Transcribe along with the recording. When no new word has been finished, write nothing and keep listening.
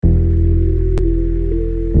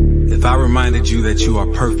If I reminded you that you are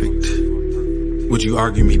perfect, would you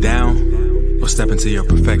argue me down or step into your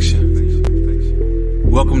perfection?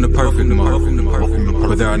 Welcome to Perfect Mode,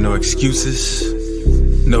 where there are no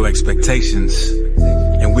excuses, no expectations,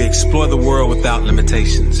 and we explore the world without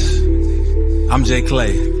limitations. I'm Jay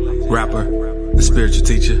Clay, rapper, the spiritual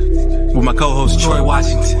teacher, with my co-host Troy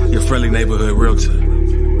Washington, your friendly neighborhood realtor.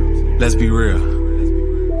 Let's be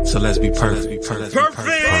real, so let's be perfect. Perfect mode.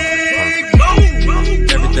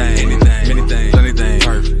 Everything, anything, plenty things,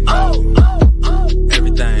 perfect mode.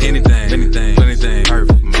 Everything, anything, plenty things,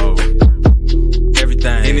 perfect mode.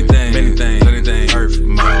 Everything, anything, plenty things, perfect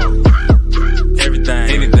mode. Everything,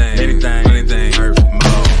 anything, plenty things, perfect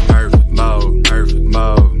mode. Perfect mode, perfect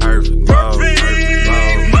mode, perfect mode,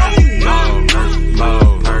 perfect mode, perfect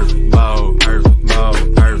mode, perfect mode,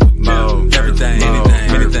 perfect mode. Everything, anything,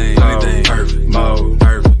 plenty things, perfect mode,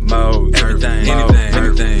 perfect mode. Everything, anything,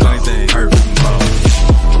 plenty things, perfect mode.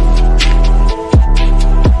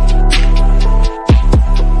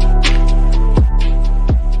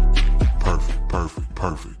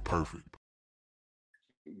 Perfect.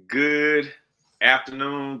 Good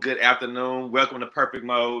afternoon. Welcome to Perfect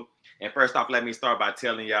Mode. And first off, let me start by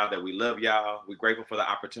telling y'all that we love y'all. We're grateful for the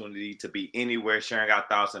opportunity to be anywhere, sharing our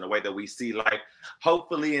thoughts in the way that we see life,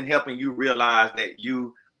 hopefully in helping you realize that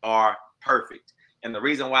you are perfect. And the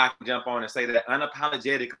reason why I can jump on and say that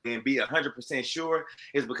unapologetically and be 100% sure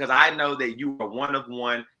is because I know that you are one of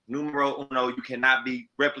one, numero uno. You cannot be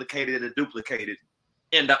replicated or duplicated.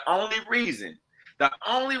 And the only reason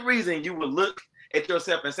you will look at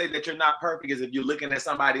yourself and say that you're not perfect is if you're looking at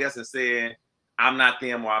somebody else and saying, I'm not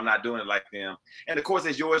them, or I'm not doing it like them. And of course,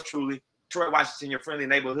 it's yours truly, Troy Washington, your friendly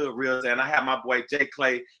neighborhood realtor. And I have my boy, Jay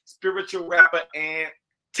Clay, spiritual rapper and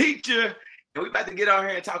teacher. And we about to get on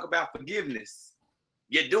here and talk about forgiveness.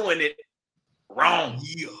 You're doing it wrong.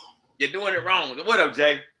 Yeah. You're doing it wrong. What up,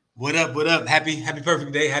 Jay? What up? Happy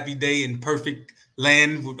perfect day. Happy day in perfect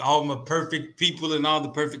land with all my perfect people and all the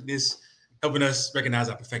perfectness helping us recognize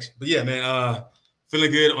our perfection. But yeah, man,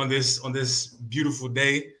 feeling good on this beautiful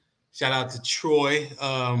day. Shout out to Troy.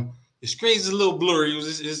 The screen's a little blurry.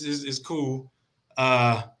 It's cool.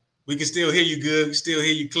 We can still hear you good. We can still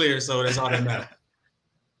hear you clear. So that's all that matters.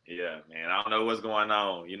 Yeah, man. I don't know what's going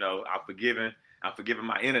on. You know, I'm forgiving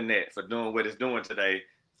my internet for doing what it's doing today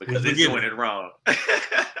because it's doing it wrong. But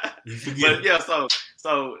yeah, so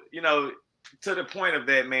you know, to the point of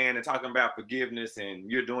that, man, and talking about forgiveness and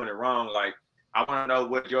you're doing it wrong, like I want to know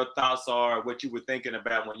what your thoughts are, what you were thinking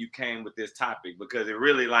about when you came with this topic, because it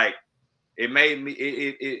really it made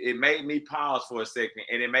me pause for a second,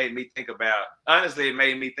 and it made me think about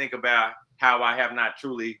how I have not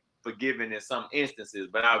truly forgiven in some instances,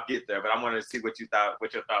 but I'll get there. But I wanted to see what your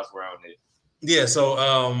thoughts were on it. Yeah, so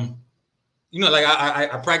you know, like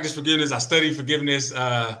I practice forgiveness, I study forgiveness,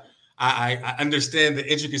 I understand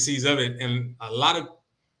the intricacies of it, and a lot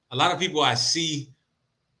of people I see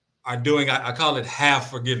are doing, I call it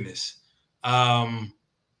half forgiveness,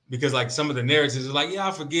 because like some of the narratives are like, yeah,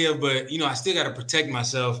 I forgive, but you know, I still got to protect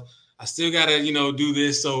myself. I still got to, you know, do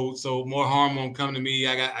this so more harm won't come to me.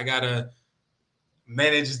 I got to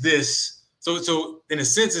manage this. So in a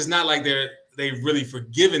sense, it's not like they've really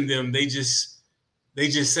forgiven them. They just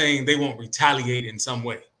saying they won't retaliate in some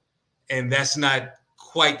way, and that's not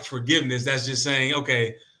quite forgiveness. That's just saying,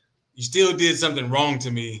 okay, you still did something wrong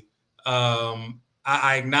to me.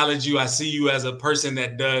 I acknowledge you. I see you as a person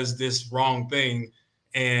that does this wrong thing,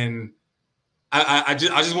 and I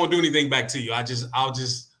just won't do anything back to you. I'll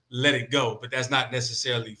just let it go. But that's not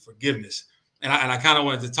necessarily forgiveness. And I kind of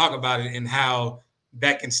wanted to talk about it and how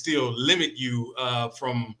that can still limit you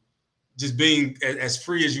from just being as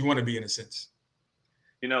free as you want to be in a sense.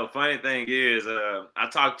 You know, funny thing is, I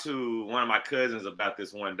talked to one of my cousins about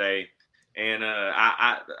this one day, and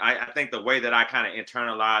I think the way that I kind of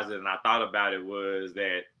internalized it and I thought about it was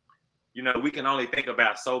that, you know, we can only think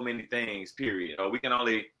about so many things, period. Or we can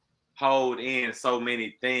only hold in so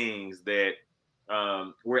many things that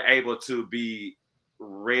we're able to be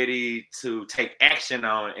ready to take action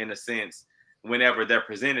on, in a sense, whenever they're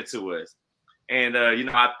presented to us. And,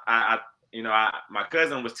 you know, my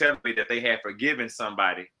cousin was telling me that they had forgiven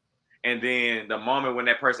somebody. And then the moment when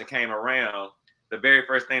that person came around, the very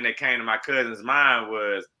first thing that came to my cousin's mind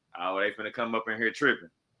was, oh, they finna come up in here tripping.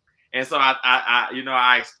 And so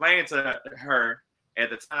I explained to her at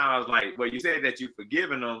the time, I was like, well, you said that you've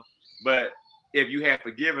forgiven them, but if you had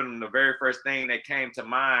forgiven them, the very first thing that came to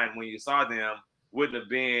mind when you saw them wouldn't have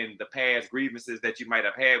been the past grievances that you might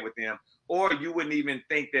have had with them, or you wouldn't even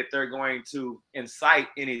think that they're going to incite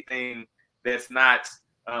anything that's not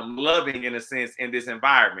loving, in a sense, in this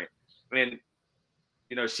environment. And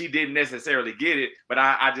she didn't necessarily get it, but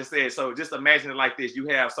I just said, so just imagine it like this. You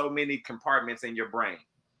have so many compartments in your brain,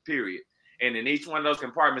 period. And in each one of those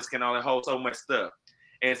compartments can only hold so much stuff.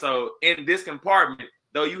 And so in this compartment,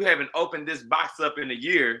 though you haven't opened this box up in a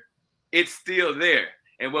year, it's still there.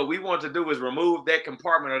 And what we want to do is remove that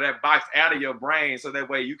compartment or that box out of your brain so that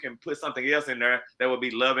way you can put something else in there that will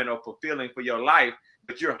be loving or fulfilling for your life.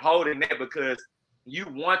 But you're holding that because you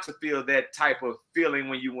want to feel that type of feeling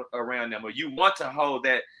when you around them, or you want to hold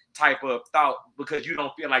that type of thought because you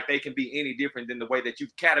don't feel like they can be any different than the way that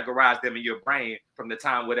you've categorized them in your brain from the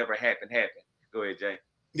time whatever happened. Go ahead, Jay.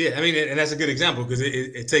 Yeah, I mean, and that's a good example because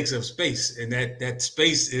it takes up space, and that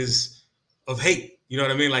space is of hate. You know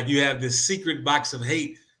what I mean? Like you have this secret box of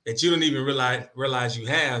hate that you don't even realize you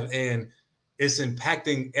have, and it's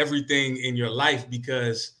impacting everything in your life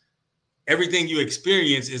because everything you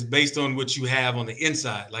experience is based on what you have on the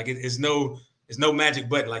inside. Like it's no magic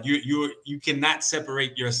button. Like you cannot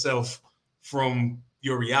separate yourself from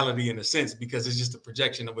your reality in a sense because it's just a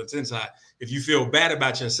projection of what's inside. If you feel bad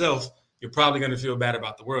about yourself, you're probably going to feel bad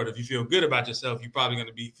about the world. If you feel good about yourself, you're probably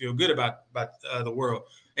going to feel good about the world.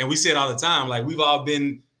 And we say it all the time, like we've all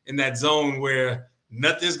been in that zone where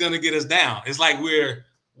nothing's going to get us down. It's like we're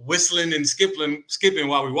whistling and skipping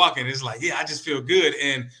while we're walking. It's like, yeah, I just feel good.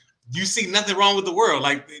 And you see nothing wrong with the world.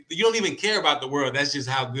 Like you don't even care about the world. That's just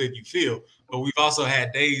how good you feel. But we've also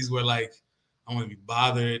had days where like, I want to be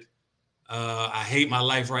bothered. I hate my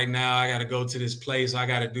life right now. I got to go to this place. I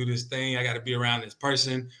got to do this thing. I got to be around this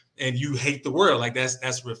person. And you hate the world. Like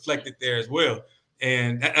that's reflected there as well.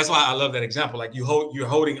 And that's why I love that example. Like you're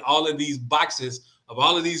holding all of these boxes of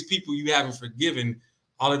all of these people you haven't forgiven,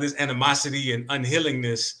 all of this animosity and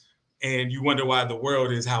unhealingness, and you wonder why the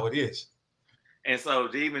world is how it is. And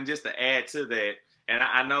so even just to add to that, and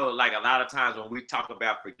I know like a lot of times when we talk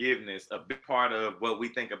about forgiveness, a big part of what we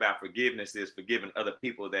think about forgiveness is forgiving other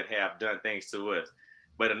people that have done things to us.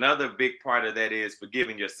 But another big part of that is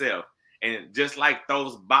forgiving yourself. And just like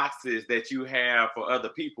those boxes that you have for other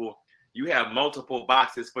people, you have multiple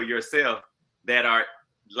boxes for yourself that are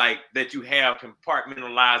like that you have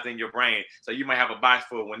compartmentalized in your brain. So you might have a box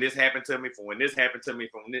for when this happened to me, for when this happened to me,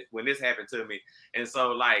 for when this happened to me. And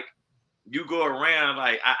so like you go around,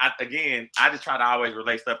 like I just try to always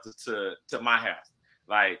relate stuff to my house,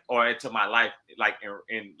 like, or to my life, like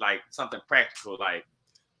in like something practical. Like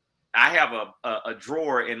I have a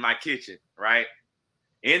drawer in my kitchen, right?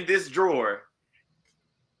 In this drawer,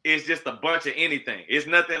 it's just a bunch of anything. It's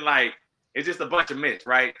nothing like, it's just a bunch of mess,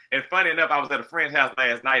 right? And funny enough, I was at a friend's house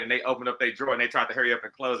last night and they opened up their drawer and they tried to hurry up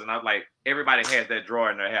and close. And I was like, everybody has that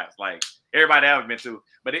drawer in their house. Like everybody I've been to.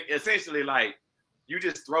 But it essentially like, you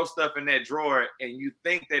just throw stuff in that drawer and you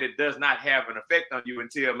think that it does not have an effect on you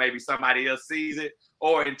until maybe somebody else sees it,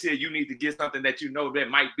 or until you need to get something that you know that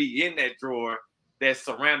might be in that drawer that's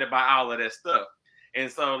surrounded by all of that stuff. And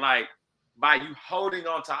so like, by you holding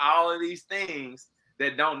on to all of these things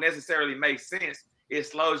that don't necessarily make sense, it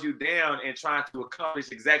slows you down in trying to accomplish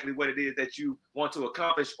exactly what it is that you want to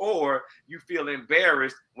accomplish, or you feel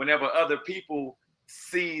embarrassed whenever other people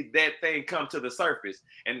see that thing come to the surface.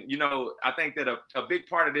 And, I think that a big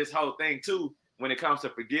part of this whole thing too, when it comes to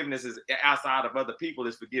forgiveness is outside of other people,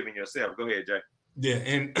 is forgiving yourself. Go ahead, Jay. Yeah,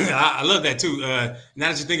 and I love that too. Now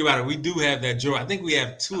that you think about it, we do have that drawer. I think we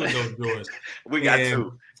have 2 of those drawers. We got 2.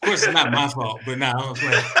 Of course, it's not my fault, but now I'm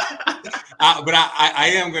playing. But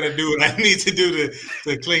I am gonna do what I need to do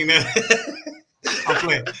to clean that. I'm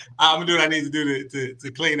playing. I'm gonna do what I need to do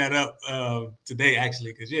to clean that up today,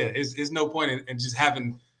 actually, because it's no point in just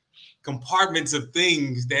having compartments of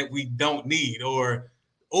things that we don't need, or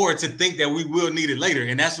to think that we will need it later.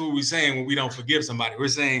 And that's what we're saying when we don't forgive somebody. We're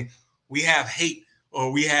saying we have hate,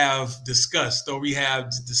 or we have disgust, or we have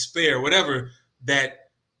despair, whatever, that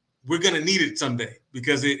we're going to need it someday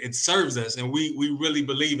because it serves us. And we really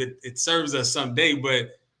believe it serves us someday,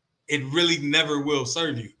 but it really never will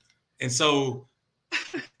serve you. And so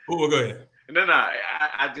we'll go ahead. No,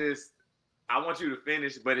 I want you to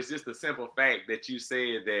finish, but it's just a simple fact that you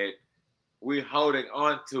said that we're holding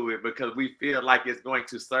on to it because we feel like it's going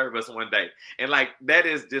to serve us one day. And like, that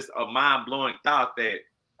is just a mind-blowing thought that,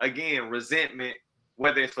 again, resentment,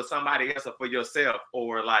 whether it's for somebody else or for yourself,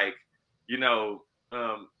 or like,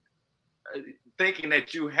 thinking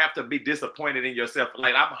that you have to be disappointed in yourself.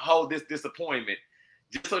 Like, I'm gonna hold this disappointment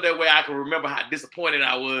just so that way I can remember how disappointed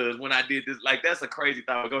I was when I did this. Like, that's a crazy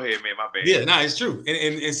thought. Go ahead, man. My bad. Yeah, no, it's true.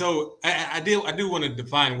 And so I do want to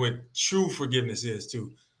define what true forgiveness is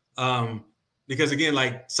too. Because again,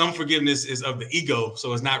 like, some forgiveness is of the ego,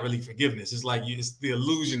 so it's not really forgiveness. It's like it's the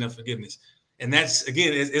illusion of forgiveness. And that's,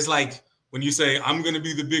 again, it's like when you say, I'm going to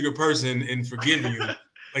be the bigger person and forgive you.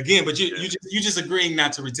 again, but you just agreeing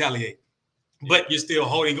not to retaliate, but you're still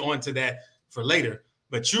holding on to that for later.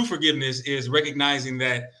 But true forgiveness is recognizing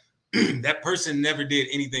that that person never did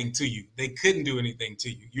anything to you. They couldn't do anything to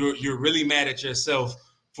you. You're really mad at yourself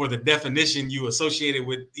for the definition you associated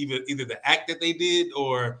with either the act that they did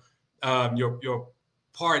or your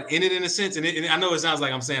part in it, in a sense. And I know it sounds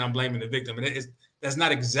like I'm saying I'm blaming the victim, and that's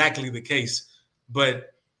not exactly the case.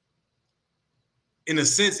 But in a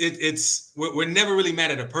sense, we're never really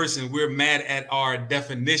mad at a person. We're mad at our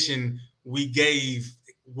definition we gave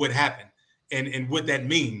what happened and what that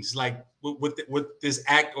means, like what this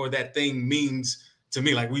act or that thing means to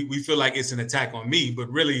me. Like we feel like it's an attack on me, but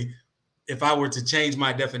really, if I were to change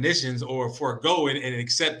my definitions or forego and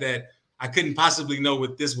accept that I couldn't possibly know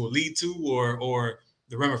what this will lead to or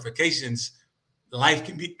the ramifications, life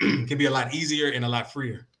can be a lot easier and a lot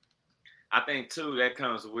freer. I think too that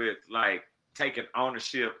comes with like taking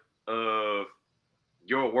ownership of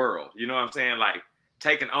your world. You know what I'm saying? Like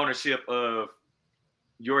taking ownership of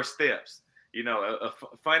your steps. You know, a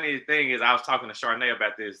funny thing is I was talking to Charnay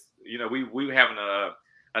about this. You know, we were having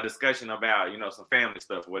a discussion about, you know, some family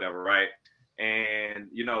stuff or whatever, right? And,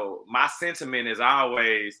 you know, my sentiment is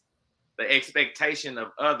always the expectation of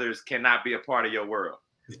others cannot be a part of your world.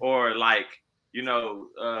 Or like, you know,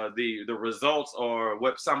 the results or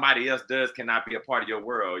what somebody else does cannot be a part of your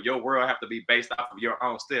world. Your world have to be based off of your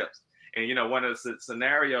own steps. And, you know, one of the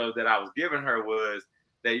scenarios that I was giving her was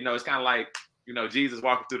that, you know, it's kind of like, you know, Jesus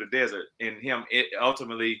walking through the desert and him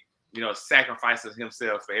ultimately, you know, sacrifices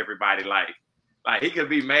himself for everybody. Like he could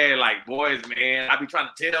be mad, like, boys, man, I be trying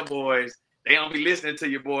to tell boys, they don't be listening to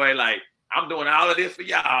you, boy. Like, I'm doing all of this for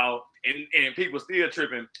y'all. And people still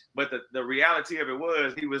tripping. But the reality of it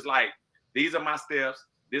was, he was like, these are my steps.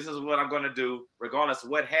 This is what I'm going to do. Regardless of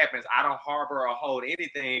what happens, I don't harbor or hold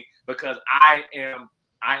anything because I am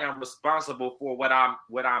responsible for what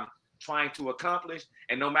I'm trying to accomplish.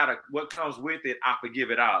 And no matter what comes with it, I forgive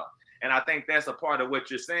it all. And I think that's a part of what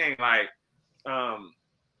you're saying. Like,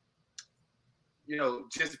 you know,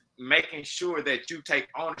 just making sure that you take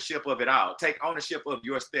ownership of it all. Take ownership of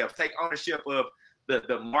your steps. Take ownership of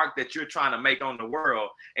the mark that you're trying to make on the world.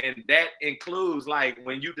 And that includes, like,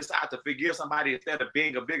 when you decide to forgive somebody instead of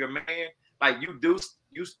being a bigger man, like you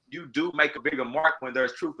do make a bigger mark when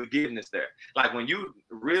there's true forgiveness there. Like when you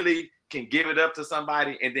really can give it up to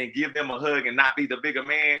somebody and then give them a hug and not be the bigger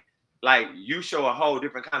man, like you show a whole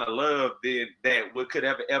different kind of love than that could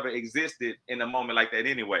ever existed in a moment like that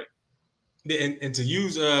anyway. And to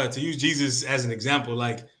use Jesus as an example,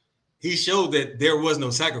 like he showed that there was no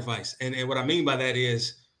sacrifice. And what I mean by that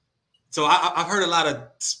is, so I've heard a lot of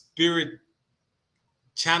spirit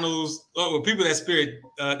channels, or people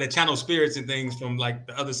that channel spirits and things from like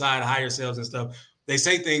the other side, higher selves and stuff. They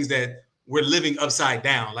say things that we're living upside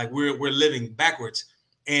down, like we're living backwards.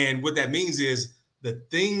 And what that means is the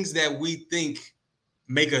things that we think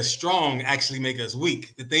make us strong actually make us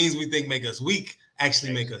weak. The things we think make us weak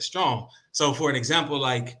actually make us strong. So for an example,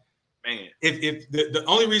 like, man, if the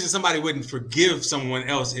only reason somebody wouldn't forgive someone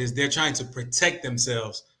else is they're trying to protect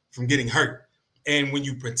themselves from getting hurt. And when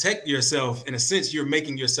you protect yourself, in a sense, you're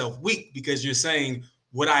making yourself weak because you're saying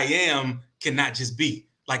what I am cannot just be,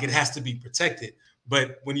 like it has to be protected.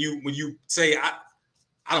 But when you say,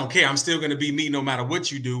 I don't care, I'm still going to be me no matter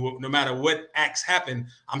what you do, no matter what acts happen,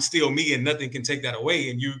 I'm still me and nothing can take that away.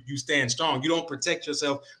 And you stand strong. You don't protect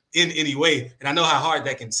yourself in any way. And I know how hard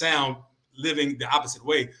that can sound, living the opposite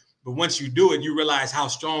way. But once you do it, you realize how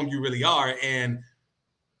strong you really are. And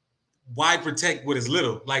why protect what is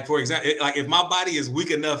little? Like, for example, like if my body is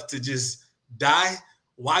weak enough to just die,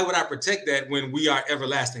 why would I protect that when we are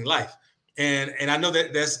everlasting life? And I know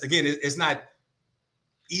that that's, again, it's not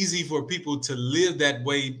easy for people to live that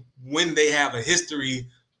way when they have a history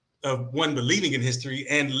of one believing in history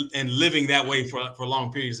and living that way for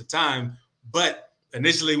long periods of time. But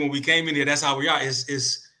initially, when we came in here, that's how we are.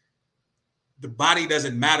 It's the body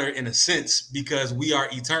doesn't matter in a sense because we are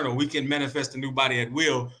eternal. We can manifest a new body at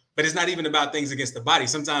will, but it's not even about things against the body.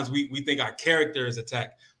 Sometimes we think our character is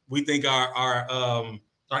attacked. We think our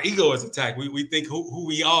ego is attacked. We think who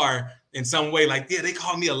we are in some way, like, yeah, they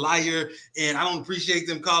call me a liar and I don't appreciate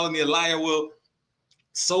them calling me a liar. Well,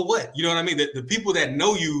 so what? You know what I mean? The people that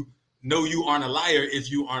know you aren't a liar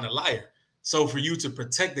if you aren't a liar. So for you to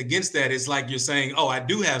protect against that, it's like you're saying, oh, I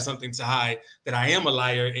do have something to hide, that I am a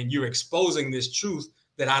liar, and you're exposing this truth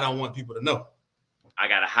that I don't want people to know. I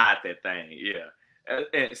got to hide that thing, yeah.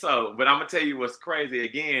 And so, but I'm going to tell you what's crazy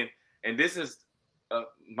again, and this is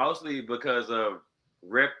mostly because of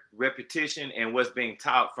repetition and what's being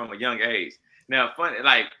taught from a young age. Now, funny,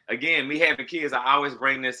 like, again, me having kids, I always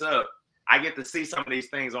bring this up. I get to see some of these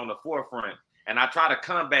things on the forefront. And I try to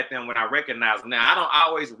combat them when I recognize them. Now, I don't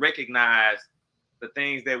always recognize the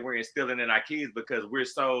things that we're instilling in our kids because we're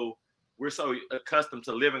so accustomed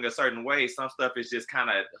to living a certain way. Some stuff is just kind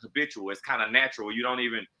of habitual. It's kind of natural. You don't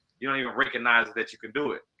even recognize that you can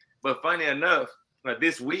do it. But funny enough,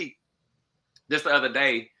 this week, just the other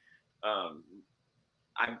day,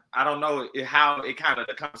 I don't know how the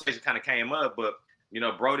conversation kind of came up, but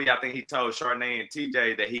Brody, I think he told Charnay and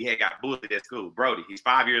TJ that he had got bullied at school. Brody, he's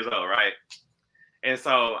 5 years old, right? And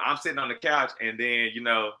so I'm sitting on the couch, and then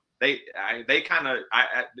they kind of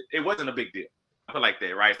it wasn't a big deal. I feel like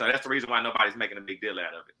that, right? So that's the reason why nobody's making a big deal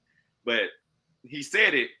out of it. But he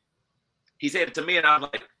said it to me, and I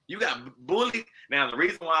was like, "You got bullied." Now the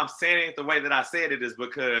reason why I'm saying it the way that I said it is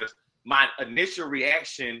because my initial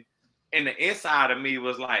reaction in the inside of me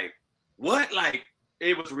was like, "What?" Like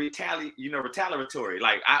it was retaliatory.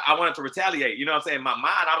 Like I wanted to retaliate. You know what I'm saying? In my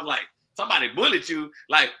mind, I was like, somebody bullied you,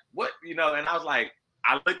 like what, and I was like,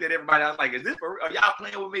 I looked at everybody, I was like, is this for real? Are y'all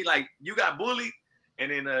playing with me? Like you got bullied?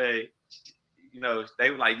 And then they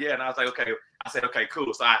were like, yeah. And I was like, okay. I said, okay,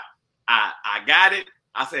 cool. So I got it.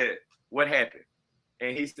 I said, what happened?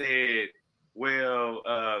 And he said, well,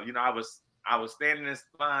 I was standing in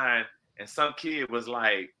line and some kid was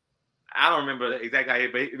like, I don't remember exactly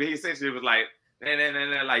how but he essentially was like,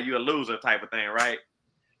 and like you a loser type of thing, right?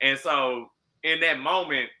 And so in that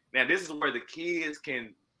moment, now this is where the kids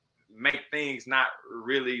can make things not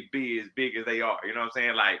really be as big as they are. You know what I'm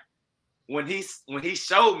saying? Like when he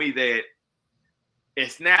showed me that,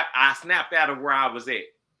 I snapped out of where I was at.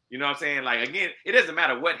 You know what I'm saying? Like again, it doesn't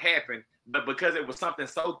matter what happened, but because it was something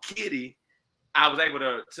so kiddie, I was able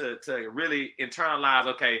to really internalize,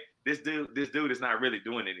 okay, this dude is not really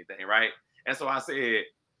doing anything, right? And so I said,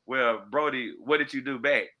 well, Brody, what did you do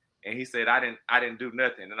back? And he said, I didn't do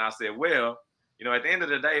nothing. And I said, well, at the end of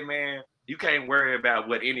the day, man, you can't worry about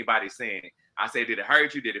what anybody's saying. I said, did it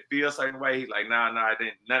hurt you? Did it feel a certain way? He's like, no, I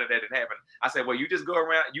didn't. None of that didn't happen. I said, well, you just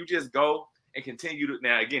go and continue to.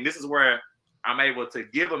 Now, again, this is where I'm able to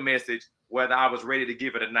give a message, whether I was ready to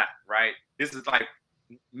give it or not, right? This is like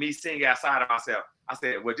me seeing outside of myself. I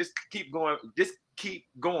said, well, just keep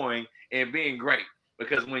going and being great.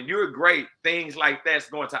 Because when you're great, things like that's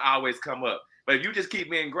going to always come up. But if you just keep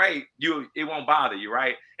being great, it won't bother you,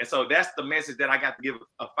 right? And so that's the message that I got to give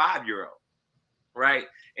a 5-year-old, right?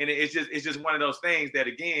 And it's just one of those things that,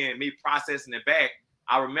 again, me processing it back,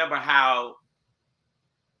 I remember how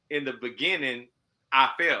in the beginning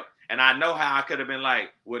I felt. And I know how I could have been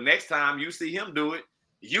like, well, next time you see him do it,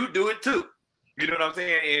 you do it too. You know what I'm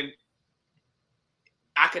saying? And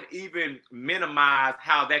I could even minimize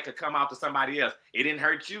how that could come out to somebody else. It didn't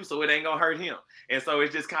hurt you, so it ain't gonna hurt him. And so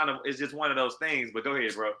it's just one of those things. But go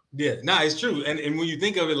ahead, bro. Yeah, no, it's true. And when you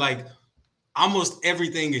think of it, like almost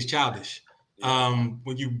everything is childish.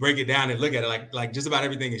 When you break it down and look at it, like just about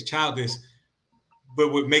everything is childish.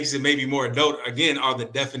 But what makes it maybe more adult, again, are the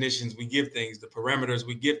definitions we give things, the parameters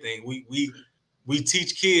we give things. We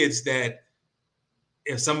teach kids that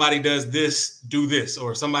if somebody does this, do this,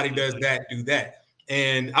 or if somebody does that, do that.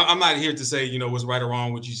 And I'm not here to say, what's right or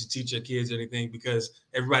wrong, what you should teach your kids or anything, because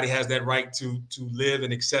everybody has that right to live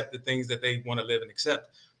and accept the things that they want to live and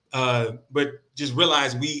accept. But just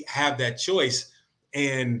realize we have that choice.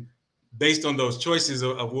 And based on those choices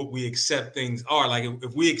of what we accept things are, like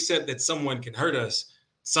if we accept that someone can hurt us,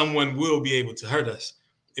 someone will be able to hurt us.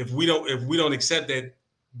 If we don't accept that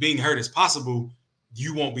being hurt is possible,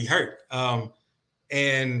 you won't be hurt.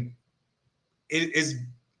 And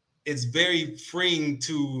it's very freeing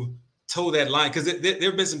to toe that line, because there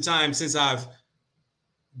have been some times since I've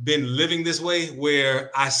been living this way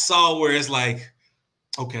where I saw where it's like,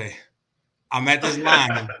 okay, I'm at this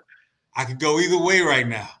line. I could go either way right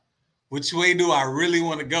now. Which way do I really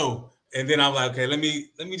want to go? And then I'm like, okay, let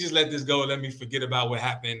me just let this go. Let me forget about what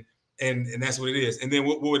happened. And that's what it is. And then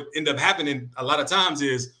what would end up happening a lot of times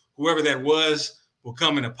is whoever that was will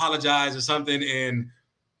come and apologize or something, and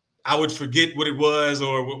I would forget what it was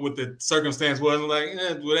or what the circumstance was. I'm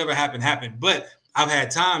like, whatever happened. But I've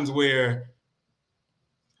had times where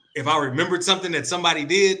if I remembered something that somebody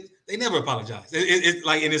did, they never apologize. It's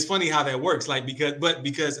like, and it's funny how that works. Like,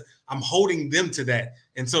 because I'm holding them to that.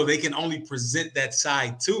 And so they can only present that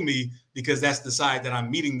side to me because that's the side that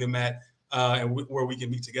I'm meeting them at and where we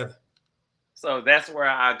can meet together. So that's where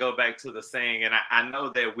I go back to the saying. And I know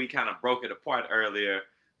that we kind of broke it apart earlier,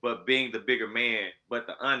 but being the bigger man, but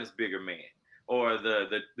the honest bigger man, or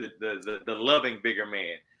the loving bigger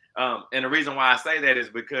man. And the reason why I say that is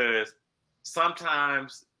because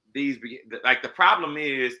sometimes the problem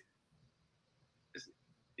is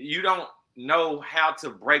you don't know how to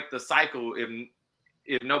break the cycle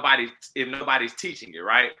if nobody's teaching you,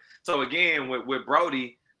 right? So again, with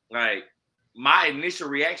Brody, like my initial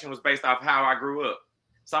reaction was based off how I grew up.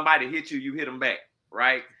 Somebody hit you, you hit them back,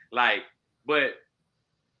 right? Like, but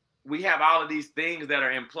we have all of these things that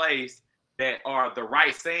are in place that are the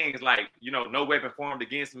right sayings, like, no weapon formed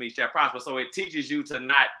against me shall prosper. So it teaches you to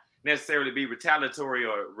not necessarily be retaliatory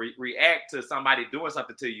or react to somebody doing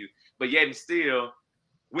something to you. But yet and still,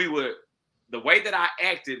 the way that I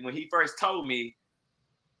acted when he first told me,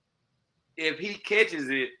 if he catches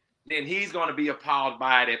it, then he's going to be appalled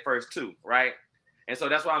by it at first too, right? And so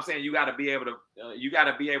that's why I'm saying you got to be able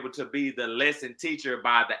to be the lesson teacher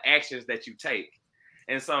by the actions that you take.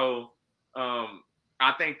 And so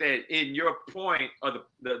I think that in your point, or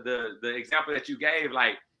the example that you gave,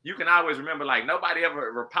 like, you can always remember, like, nobody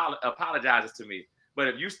ever apologizes to me. But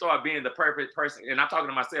if you start being the perfect person, and I'm talking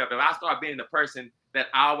to myself, if I start being the person that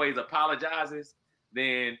always apologizes,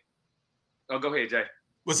 then, go ahead, Jay.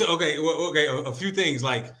 Well, so, okay, a few things,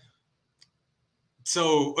 like,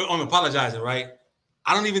 so on apologizing, right?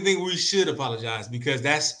 I don't even think we should apologize, because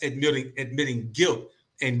that's admitting guilt.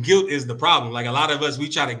 And guilt is the problem. Like, a lot of us, we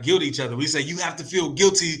try to guilt each other. We say, you have to feel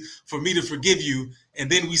guilty for me to forgive you.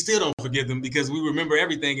 And then we still don't forgive them because we remember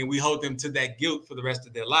everything and we hold them to that guilt for the rest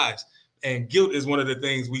of their lives. And guilt is one of the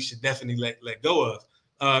things we should definitely let go of.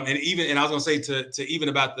 And I was going to say to even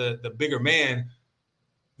about the bigger man,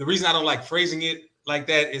 the reason I don't like phrasing it like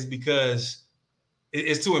that is because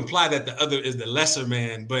it's to imply that the other is the lesser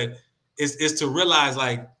man, but it's to realize,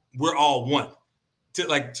 like, we're all one.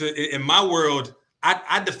 In my world,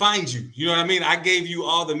 I defined you. You know what I mean? I gave you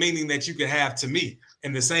all the meaning that you could have to me,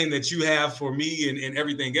 and the same that you have for me and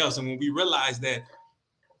everything else. And when we realize that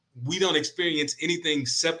we don't experience anything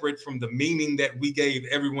separate from the meaning that we gave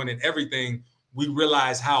everyone and everything, we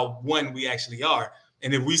realize how one we actually are.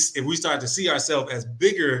 And if we start to see ourselves as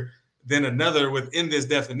bigger than another within this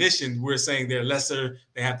definition, we're saying they're lesser,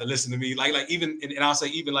 they have to listen to me. Like even, and I'll say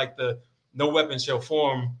even like the no weapon shall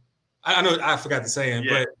form. I know I forgot the saying,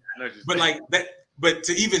 but like that. But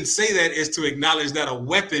to even say that is to acknowledge that a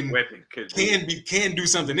weapon can do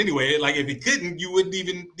something anyway. Like, if it couldn't, you wouldn't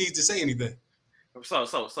even need to say anything. So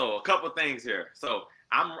a couple of things here. So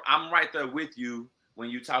I'm right there with you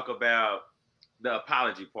when you talk about the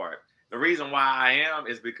apology part. The reason why I am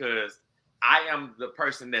is because I am the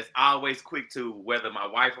person that's always quick to, whether my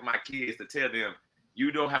wife or my kids, to tell them,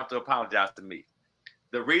 you don't have to apologize to me.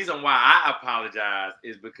 The reason why I apologize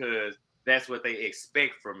is because that's what they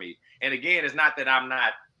expect from me. And again, it's not that I'm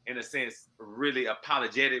not, in a sense, really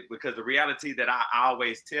apologetic, because the reality that I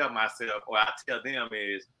always tell myself, or I tell them,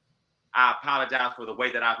 is I apologize for the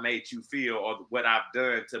way that I've made you feel, or what I've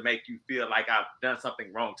done to make you feel like I've done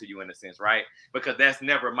something wrong to you, in a sense, right? Because that's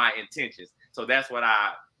never my intentions. So that's what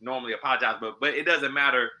I normally apologize. But it doesn't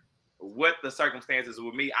matter what the circumstances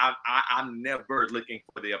with me. I'm never looking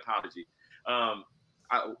for the apology.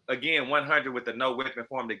 Again, 100 with the no weapon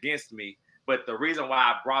formed against me. But the reason why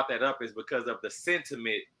I brought that up is because of the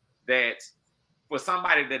sentiment that, for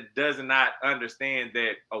somebody that does not understand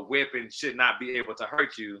that a weapon should not be able to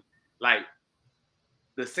hurt you, like,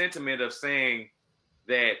 the sentiment of saying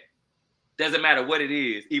that doesn't matter what it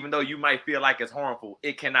is, even though you might feel like it's harmful,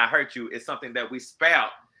 it cannot hurt you, is something that we spout,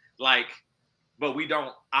 like, but we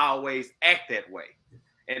don't always act that way.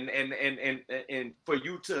 And for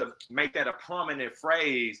you to make that a prominent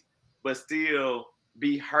phrase, but still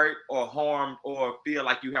be hurt or harmed or feel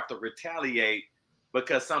like you have to retaliate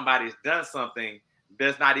because somebody's done something,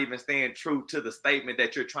 does not even stand true to the statement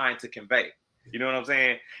that you're trying to convey. You know what I'm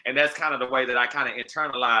saying? And that's kind of the way that I kind of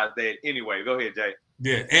internalize that. Anyway, go ahead, Jay.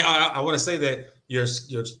 Yeah, and I want to say that your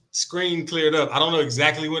screen cleared up. I don't know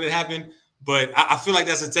exactly when it happened, but I feel like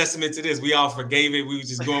that's a testament to this. We all forgave it. We were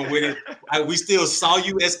just going with it. We still saw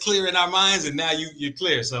you as clear in our minds, and now you're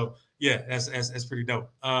clear. So yeah, that's pretty dope.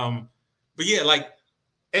 But yeah, like,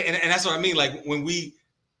 and that's what I mean. Like, when we,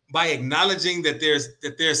 by acknowledging that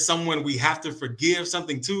there's someone we have to forgive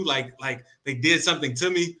something to, like they did something to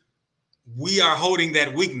me, we are holding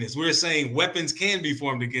that weakness. We're saying weapons can be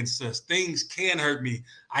formed against us. Things can hurt me.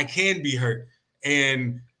 I can be hurt.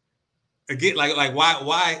 And again, like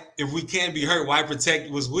why, if we can be hurt, why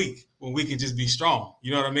protect what's weak when we can just be strong?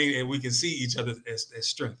 You know what I mean? And we can see each other as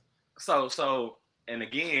strength. So, and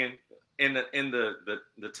again, in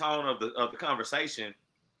the tone of the conversation,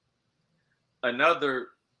 another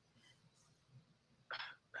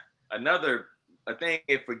thing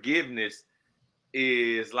in forgiveness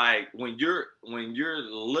is, like, when you're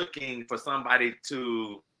looking for somebody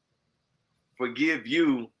to forgive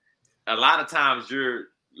you, a lot of times you're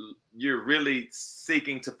really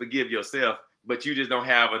seeking to forgive yourself, but you just don't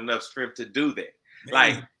have enough strength to do that. Man.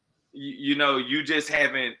 Like, you just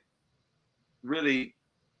haven't really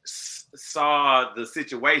saw the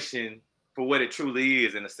situation for what it truly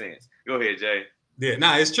is, in a sense. Go ahead, Jay.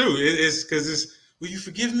 Yeah, it's true. It's because will you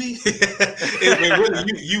forgive me?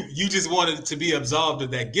 Really, you just wanted to be absolved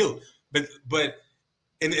of that guilt. But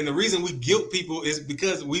and the reason we guilt people is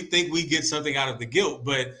because we think we get something out of the guilt.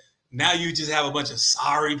 But now you just have a bunch of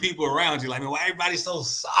sorry people around you. Like, why everybody's so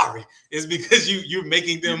sorry? It's because you're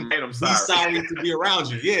making them be sorry to be around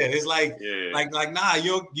you. Yeah, it's like, nah,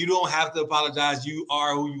 you don't have to apologize. You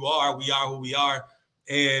are who you are. We are who we are,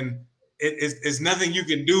 and it's nothing you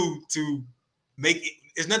can do to make.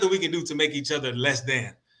 It's nothing we can do to make each other less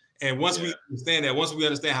than. And once we understand that, once we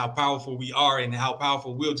understand how powerful we are and how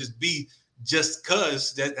powerful we'll just be, just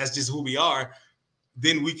because that's just who we are,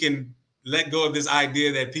 then we can let go of this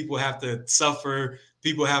idea that people have to suffer,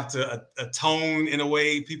 people have to atone in a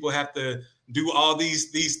way, people have to do all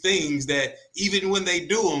these things that even when they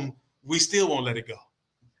do them, we still won't let it go.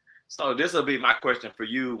 So this will be my question for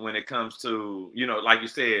you when it comes to, like you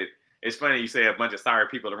said, it's funny you say a bunch of sorry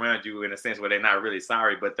people around you in a sense where they're not really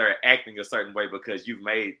sorry, but they're acting a certain way because you've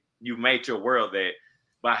made your world that.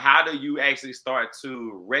 But how do you actually start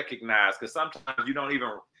to recognize? Because sometimes you don't even,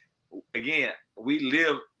 again, we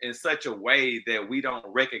live in such a way that we don't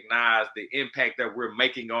recognize the impact that we're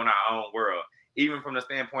making on our own world, even from the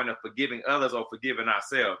standpoint of forgiving others or forgiving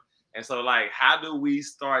ourselves. And so, like, how do we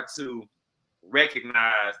start to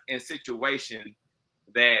recognize in situations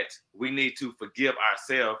that we need to forgive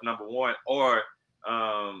ourselves, number one, or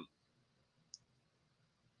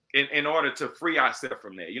in order to free ourselves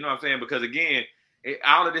from that? You know what I'm saying? Because, again,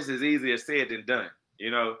 all of this is easier said than done.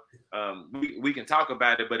 We can talk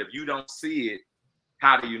about it, but if you don't see it,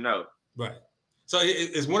 how do you know? Right. So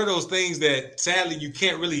it's one of those things that sadly you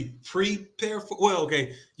can't really prepare for. Well,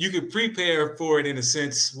 okay, you could prepare for it in a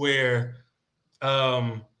sense where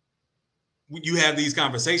you have these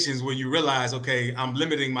conversations where you realize, okay, I'm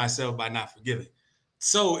limiting myself by not forgiving.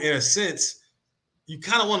 So in a sense, you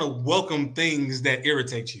kind of want to welcome things that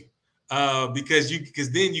irritate you because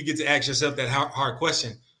then you get to ask yourself that hard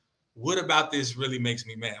question. What about this really makes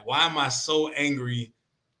me mad? Why am I so angry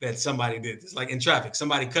that somebody did this? Like in traffic,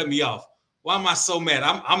 somebody cut me off. Why am I so mad?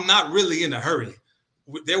 I'm not really in a hurry.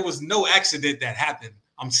 There was no accident that happened.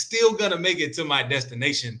 I'm still going to make it to my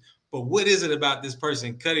destination. But what is it about this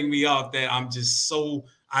person cutting me off that I'm just so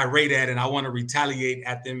irate at and I want to retaliate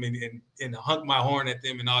at them and honk my horn at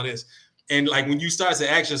them and all this? And like when you start to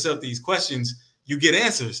ask yourself these questions, you get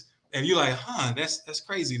answers. And you're like, that's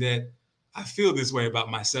crazy that I feel this way about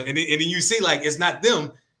myself. And then you see, like, it's not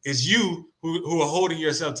them, it's you who are holding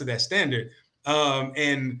yourself to that standard.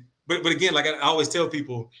 But again, like I always tell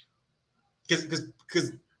people,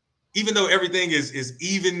 because even though everything is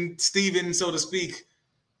even Steven, so to speak,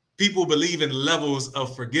 people believe in levels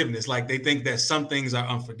of forgiveness. Like they think that some things are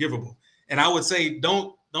unforgivable. And I would say,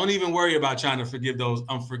 don't even worry about trying to forgive those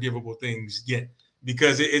unforgivable things yet,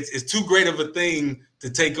 because it's too great of a thing to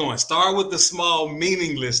take on. Start with the small,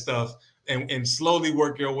 meaningless stuff and slowly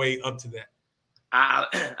work your way up to that.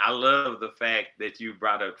 I love the fact that you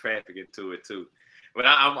brought up traffic into it too. But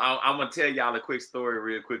I'm going to tell y'all a quick story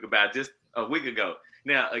real quick about just a week ago.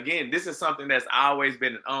 Now, again, this is something that's always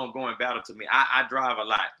been an ongoing battle to me. I drive a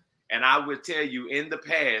lot. And I would tell you in the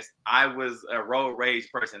past, I was a road rage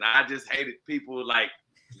person. I just hated people like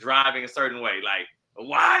driving a certain way. Like,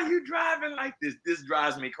 why are you driving like this? This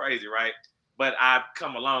drives me crazy, right? But I've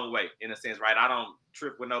come a long way in a sense, right? I don't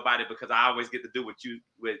trip with nobody because I always get to do what you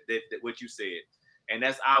said. And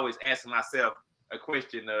that's always asking myself a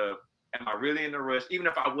question of, am I really in a rush? Even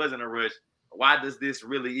if I was in a rush, why does this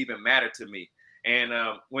really even matter to me? And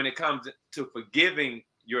when it comes to forgiving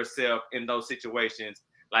yourself in those situations,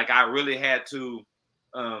 like I really had to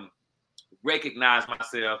recognize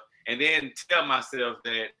myself and then tell myself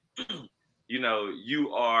that,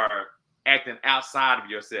 you are acting outside of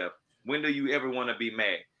yourself. When do you ever want to be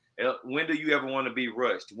mad? When do you ever want to be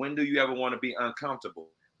rushed? When do you ever want to be uncomfortable?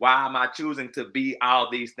 Why am I choosing to be all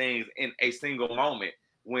these things in a single moment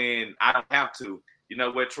when I don't have to? You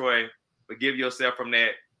know what, Troy? Forgive yourself from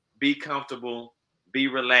that. Be comfortable. Be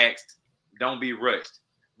relaxed. Don't be rushed.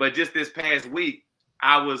 But just this past week,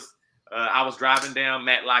 I was driving down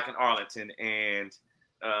Matlock in Arlington, and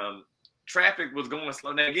traffic was going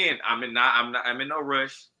slow. Now again, I'm in no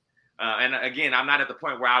rush, and again, I'm not at the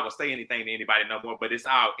point where I will say anything to anybody no more. But it's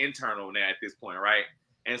all internal now at this point, right?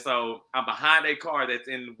 And so I'm behind a car that's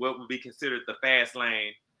in what would be considered the fast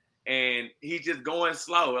lane, and he's just going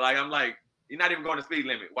slow. Like I'm like, you're not even going the speed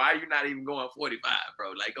limit. Why are you not even going 45,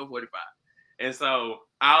 bro? Like go 45. And so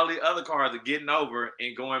all the other cars are getting over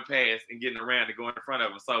and going past and getting around and going in front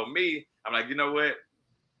of them. So me, I'm like, you know what?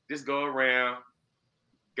 Just go around,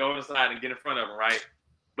 go inside and get in front of them, right?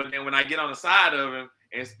 But then when I get on the side of him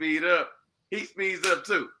and speed up, he speeds up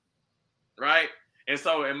too, right? And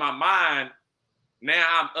so in my mind, now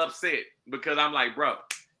I'm upset because I'm like, bro,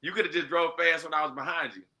 you could have just drove fast when I was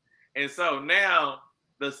behind you. And so now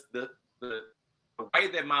the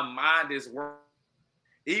way that my mind is working,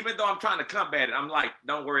 even though I'm trying to combat it, I'm like,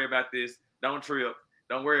 don't worry about this. Don't trip.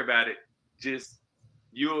 Don't worry about it. Just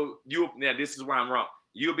now this is where I'm wrong.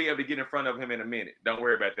 You'll be able to get in front of him in a minute. Don't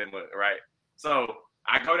worry about that much, right? So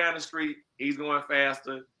I go down the street. He's going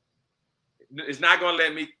faster. It's not going to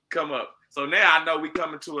let me come up. So now I know we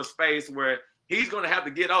come into a space where he's going to have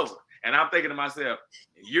to get over. And I'm thinking to myself,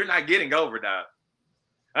 you're not getting over, dog.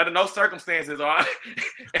 Under no circumstances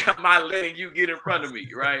am I letting you get in front of me,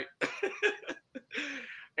 right?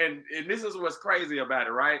 and this is what's crazy about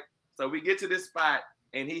it, right? So we get to this spot,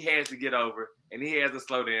 and he has to get over, and he has to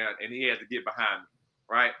slow down, and he has to get behind me,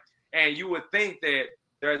 right? And you would think that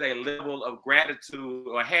there's a level of gratitude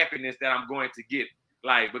or happiness that I'm going to get,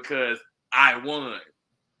 like, because I won.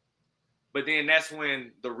 But then that's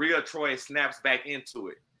when the real Troy snaps back into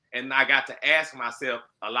it. And I got to ask myself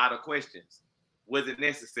a lot of questions. Was it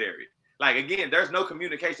necessary? Like, again, there's no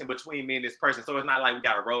communication between me and this person. So it's not like we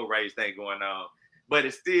got a road rage thing going on. But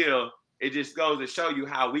it just goes to show you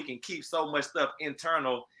how we can keep so much stuff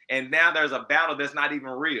internal. And now there's a battle that's not even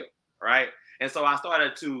real, right? And so I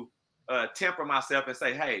started to temper myself and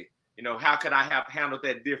say, hey, how could I have handled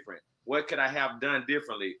that different? What could I have done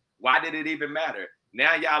differently? Why did it even matter?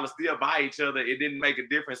 Now y'all are still by each other. It didn't make a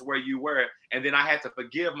difference where you were. And then I had to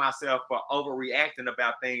forgive myself for overreacting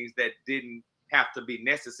about things that didn't have to be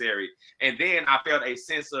necessary. And then I felt a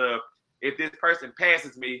sense of, if this person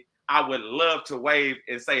passes me, I would love to wave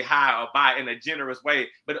and say hi or bye in a generous way.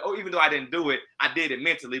 But even though I didn't do it, I did it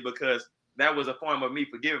mentally because that was a form of me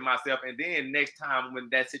forgiving myself. And then next time when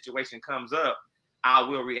that situation comes up, I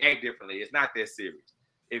will react differently. It's not that serious.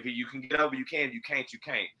 If you can get over, you can. You can't, you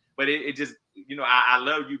can't. But it just, I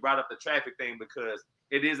love you brought up the traffic thing because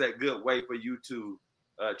it is a good way for you to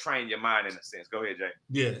train your mind in a sense. Go ahead, Jay.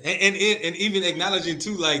 Yeah, and even acknowledging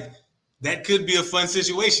too, like, that could be a fun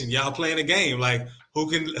situation. Y'all playing a game, like who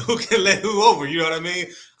can let who over? You know what I mean?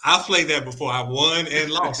 I've played that before. I've won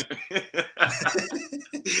and lost.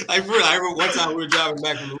 Like, for real, I remember one time we were driving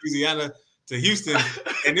back from Louisiana to Houston,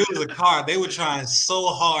 and it was a car. They were trying so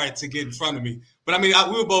hard to get in front of me, but I mean,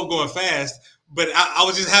 we were both going fast. But I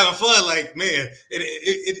was just having fun. Like, man,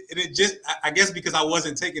 it just, I guess because I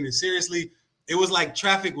wasn't taking it seriously, it was like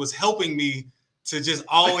traffic was helping me to just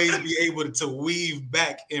always be able to weave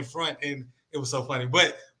back in front. And it was so funny.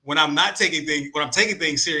 But when I'm taking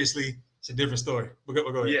things seriously, it's a different story. We'll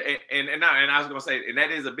go ahead. Yeah, and I was going to say, and that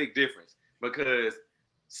is a big difference because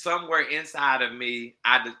somewhere inside of me,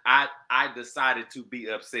 I decided to be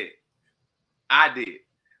upset. I did,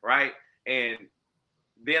 right? And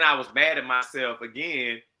then I was mad at myself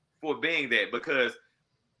again for being that, because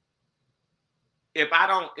if I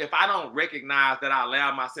don't recognize that I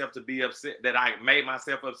allowed myself to be upset, that I made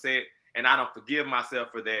myself upset, and I don't forgive myself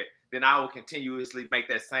for that, then I will continuously make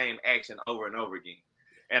that same action over and over again.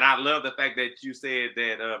 And I love the fact that you said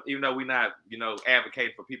that even though we're not,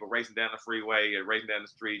 advocating for people racing down the freeway and racing down the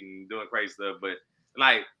street and doing crazy stuff, but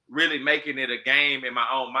like really making it a game in my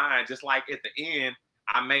own mind, just like at the end,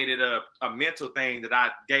 I made it a mental thing that I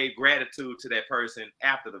gave gratitude to that person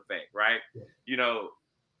after the fact, right? Yeah.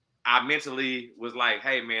 I mentally was like,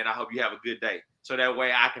 hey, man, I hope you have a good day. So that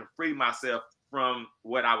way I can free myself from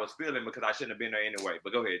what I was feeling because I shouldn't have been there anyway.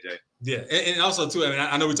 But go ahead, Jay. Yeah. And also, too, I mean,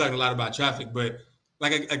 I know we're talking a lot about traffic, but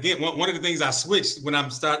like, again, one of the things I switched when I'm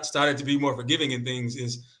started to be more forgiving in things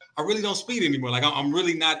is I really don't speed anymore. Like, I'm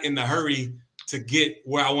really not in the hurry to get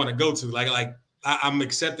where I want to go to. Like I'm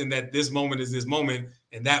accepting that this moment is this moment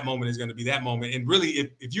and that moment is going to be that moment. And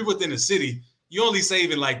really, if you're within a city, you're only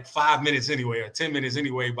saving like 5 minutes anyway, or 10 minutes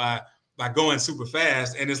anyway by going super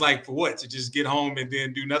fast. And it's like, for what? To just get home and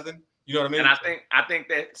then do nothing? You know what I mean? And I think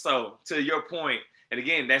that, so to your point, and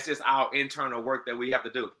again, that's just our internal work that we have to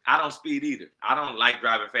do. I don't speed either. I don't like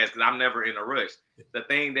driving fast because I'm never in a rush. The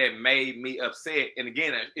thing that made me upset, and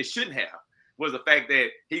again, it shouldn't have, was the fact that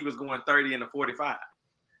he was going 30 in a 45.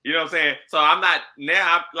 You know what I'm saying? So now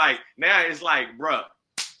it's like, bro,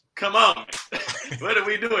 come on. What are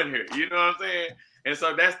we doing here? You know what I'm saying? And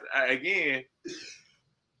so that's, again,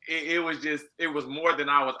 it was more than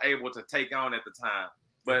I was able to take on at the time.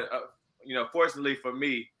 But, fortunately for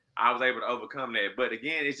me, I was able to overcome that. But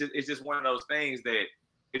again, it's just one of those things that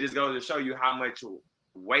it just goes to show you how much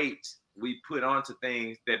weight we put onto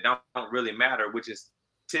things that don't really matter, which is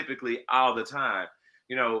typically all the time.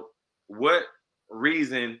 What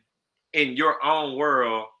reason in your own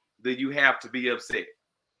world do you have to be upset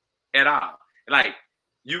at all? Like,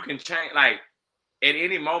 you can change. Like at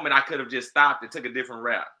any moment, I could have just stopped and took a different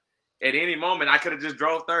route. At any moment, I could have just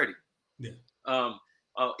drove 30. Yeah.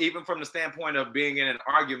 Even from the standpoint of being in an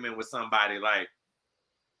argument with somebody, like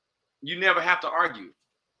you never have to argue.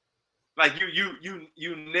 Like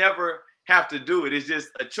you never have to do it. It's just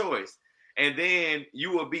a choice. And then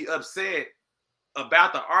you will be upset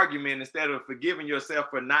about the argument instead of forgiving yourself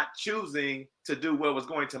for not choosing to do what was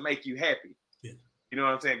going to make you happy. Yeah. You know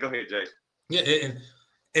what I'm saying? Go ahead, Jay. Yeah,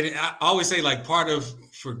 and I always say, like, part of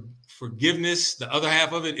forgiveness, the other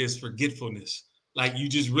half of it is forgetfulness. Like, you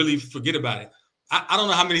just really forget about it. I don't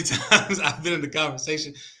know how many times I've been in the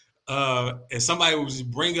conversation and somebody will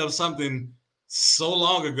just bring up something so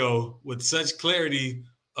long ago with such clarity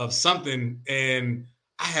of something, and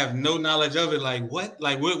I have no knowledge of it. Like, what?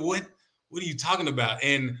 Like, what are you talking about?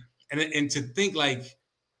 And to think, like,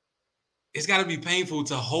 it's got to be painful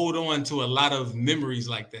to hold on to a lot of memories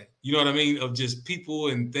like that. You know what I mean? Of just people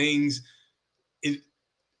and things.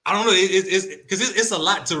 I don't know. It's because it's a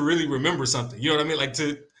lot to really remember something. You know what I mean? Like,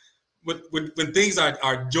 when things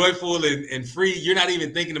are joyful and free, you're not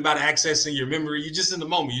even thinking about accessing your memory. You're just in the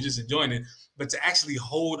moment. You're just enjoying it. But to actually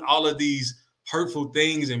hold all of these hurtful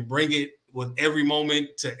things and bring it with every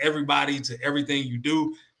moment to everybody, to everything you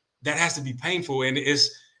do, that has to be painful. And it's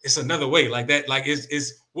another way like that. Like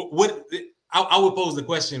it's what I would pose the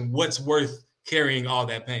question: what's worth carrying all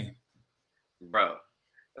that pain, bro?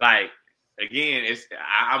 Like, again,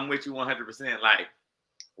 I'm with you 100%. Like,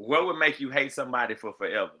 what would make you hate somebody for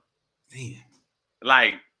forever? Man.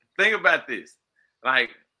 Like, think about this.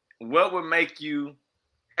 Like, what would make you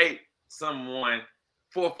hate someone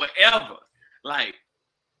for forever? Like,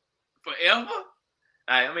 forever?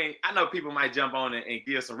 I mean, I know people might jump on and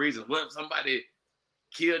give some reasons. What if somebody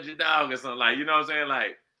killed your dog or something? Like, you know what I'm saying?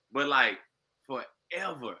 Like, but like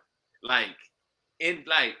forever. Like,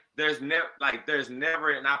 there's never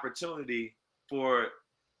an opportunity for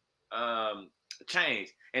change.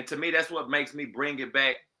 And to me, that's what makes me bring it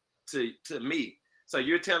back to me. So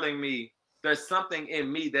you're telling me there's something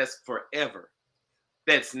in me that's forever,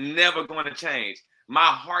 that's never going to change. My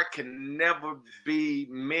heart can never be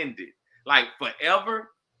mended. Like,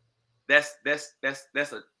 forever, that's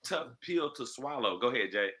a tough pill to swallow. Go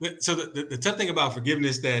ahead, Jay. So the tough thing about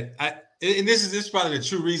forgiveness and this is probably the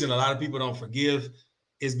true reason a lot of people don't forgive,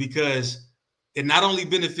 is because it not only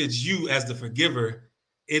benefits you as the forgiver,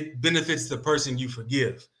 it benefits the person you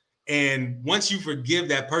forgive. And once you forgive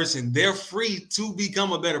that person, they're free to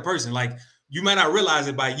become a better person. Like, you might not realize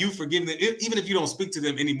it, by you forgiving them, even if you don't speak to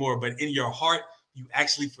them anymore, but in your heart, you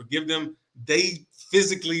actually forgive them, they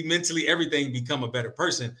physically, mentally, everything become a better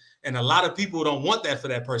person. And a lot of people don't want that for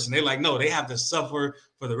that person. They're like, no, they have to suffer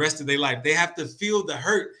for the rest of their life. They have to feel the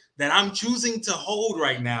hurt that I'm choosing to hold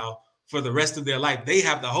right now for the rest of their life. They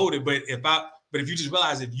have to hold it. But if you just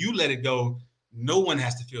realize, if you let it go, no one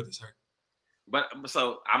has to feel this hurt. But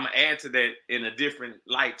so I'm gonna add to that in a different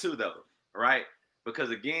light too, though, right? Because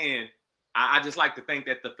again, I just like to think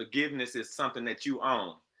that the forgiveness is something that you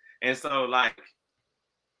own. And so, like,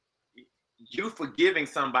 you forgiving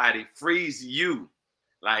somebody frees you.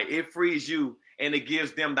 Like, it frees you, and it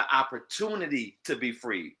gives them the opportunity to be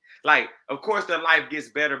free. Like, of course, their life gets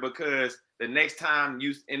better because the next time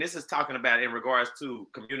and this is talking about in regards to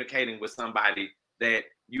communicating with somebody that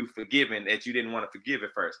you've forgiven, that you didn't want to forgive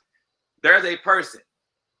at first. There's a person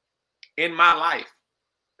in my life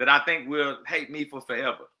that I think will hate me for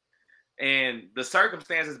forever. And the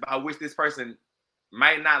circumstances by which this person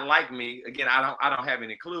might not like me, again, I don't have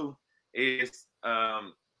any clue, is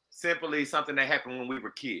simply something that happened when we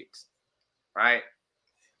were kids, right?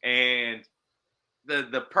 And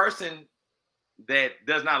the person that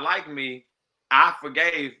does not like me, I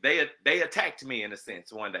forgave. They attacked me in a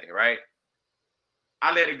sense one day, right?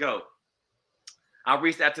 I let it go. I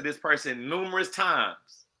reached out to this person numerous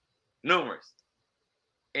times,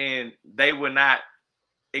 and they would not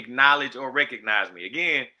acknowledge or recognize me.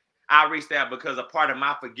 Again, I reached out because a part of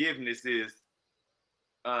my forgiveness is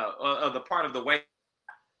the part of the way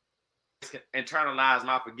I internalize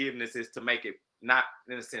my forgiveness is to make it not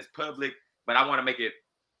in a sense public, but I want to make it,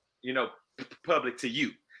 public to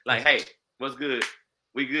you. Like, hey, what's good?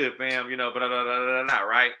 We good, fam, blah, blah, blah, blah, blah,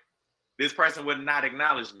 right? This person would not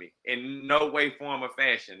acknowledge me in no way, form, or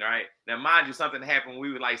fashion, right? Now, mind you, something happened when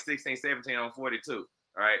we were like 16, 17, on 42,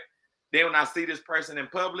 right? Then when I see this person in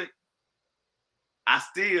public, I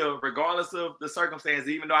still, regardless of the circumstance,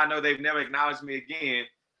 even though I know they've never acknowledged me again,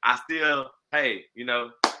 I still, hey,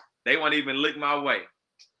 they won't even look my way.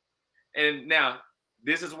 And now,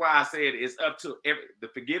 this is why I said it's up to the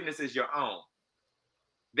forgiveness is your own.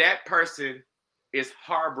 That person is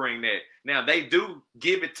harboring that. Now, they do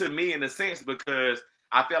give it to me in a sense because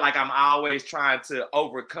I feel like I'm always trying to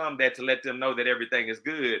overcome that to let them know that everything is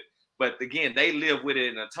good. But again, they live with it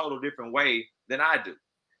in a total different way than I do.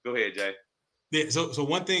 Go ahead, Jay. Yeah. So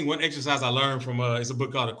one exercise I learned from it's a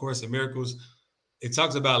book called A Course in Miracles. It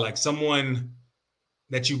talks about like someone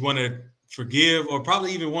that you want to forgive or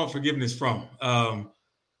probably even want forgiveness from.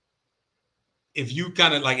 If you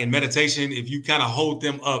kind of like in meditation, if you kind of hold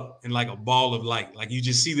them up in like a ball of light, like you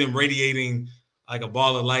just see them radiating like a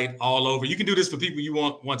ball of light all over. You can do this for people you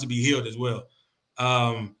want to be healed as well.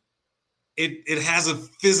 It has a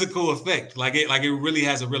physical effect. Like it really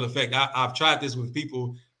has a real effect. I've tried this with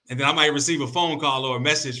people, and then I might receive a phone call or a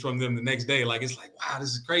message from them the next day. Like, it's like, wow, this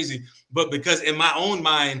is crazy. But because in my own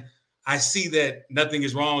mind, I see that nothing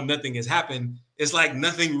is wrong, nothing has happened. It's like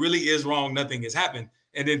nothing really is wrong, nothing has happened.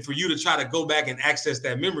 And then for you to try to go back and access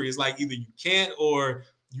that memory, it's like either you can't or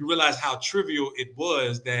you realize how trivial it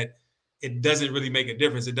was that it doesn't really make a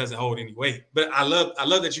difference. It doesn't hold any weight. But I love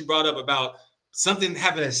that you brought up about something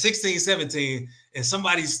happened at 16, 17, and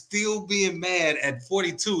somebody's still being mad at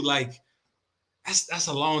 42. Like, that's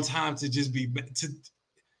a long time to just be to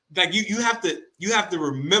like you have to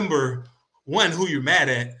remember one, who you're mad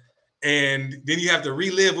at, and then you have to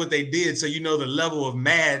relive what they did so you know the level of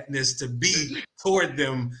madness to be toward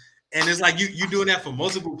them. And it's like you doing that for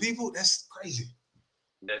multiple people. That's crazy.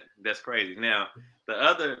 That's crazy. Now, the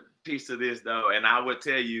other piece of this though, and I would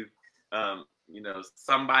tell you,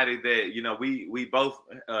 somebody that we both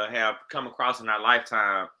have come across in our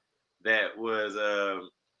lifetime that was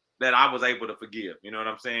that I was able to forgive. You know what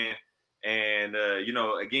I'm saying? And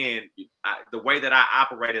again, the way that I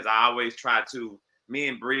operate is I always try to, me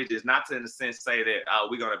and Bridge, is not to in a sense say that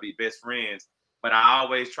we're gonna be best friends, but I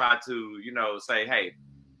always try to say, hey,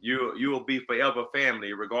 you will be forever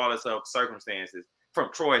family regardless of circumstances.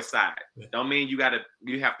 From Troy's side, don't mean you have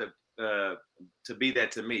to be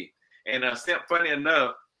that to me. And funny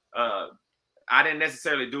enough, I didn't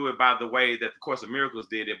necessarily do it by the way that the Course of Miracles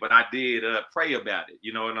did it, but I did pray about it.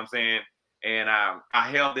 You know what I'm saying? And I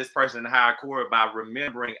held this person in higher court by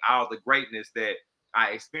remembering all the greatness that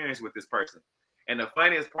I experienced with this person. And the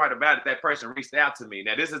funniest part about it, that person reached out to me.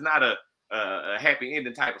 Now, this is not a happy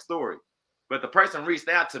ending type of story, but the person reached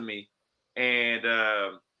out to me, and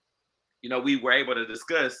we were able to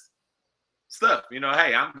discuss stuff.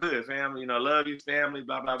 Hey, I'm good, family. Love you, family.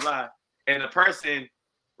 Blah blah blah. And the person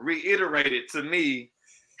reiterated to me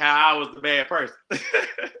how I was the bad person.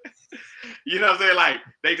 You know what I'm saying? Like,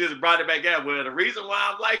 they just brought it back out. Well, the reason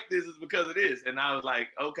why I'm like this is because of this. And I was like,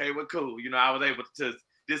 okay, well, cool. I was able to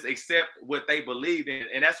just accept what they believed in.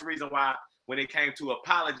 And that's the reason why when it came to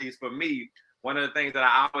apologies for me, one of the things that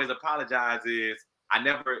I always apologize is I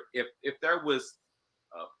never, if there was,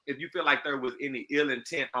 if you feel like there was any ill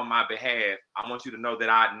intent on my behalf, I want you to know that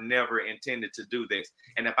I never intended to do this.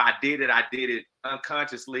 And if I did it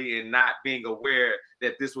unconsciously and not being aware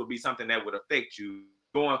that this would be something that would affect you.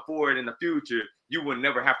 Going forward in the future, you will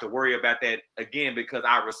never have to worry about that again, because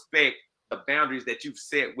I respect the boundaries that you've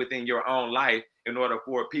set within your own life in order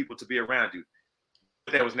for people to be around you.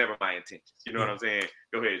 But that was never my intention. You know what I'm saying?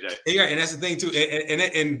 Go ahead, Jay. Yeah, and that's the thing too.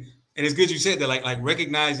 And it's good you said that, like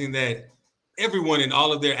recognizing that everyone in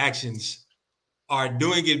all of their actions are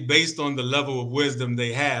doing it based on the level of wisdom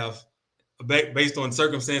they have, based on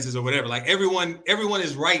circumstances or whatever. Like everyone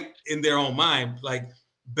is right in their own mind, like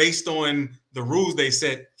based on the rules they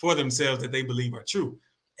set for themselves that they believe are true.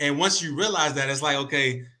 And once you realize that, it's like,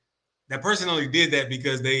 okay, that person only did that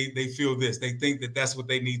because they feel this. They think that that's what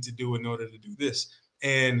they need to do in order to do this.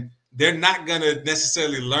 And they're not going to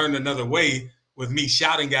necessarily learn another way with me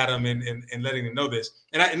shouting at them and letting them know this.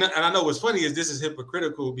 And I know what's funny is this is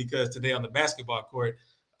hypocritical because today on the basketball court,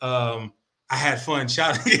 I had fun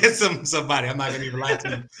shouting at somebody. I'm not going to even lie to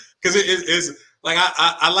you. Because it's like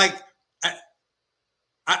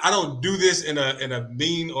I don't do this in a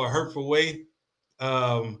mean or hurtful way.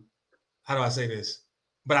 How do I say this?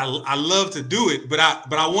 But I love to do it. But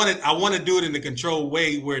I want to do it in a controlled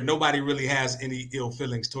way where nobody really has any ill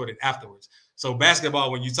feelings toward it afterwards. So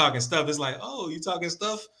basketball, when you're talking stuff, it's like, oh, you talking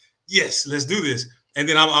stuff? Yes, let's do this. And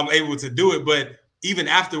then I'm able to do it. But even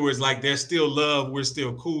afterwards, like, there's still love. We're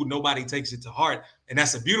still cool. Nobody takes it to heart, and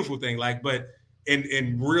that's a beautiful thing. Like, but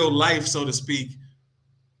in real life, so to speak,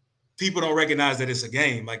 people don't recognize that it's a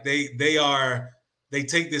game. Like they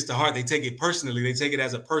take this to heart. They take it personally. They take it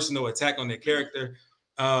as a personal attack on their character.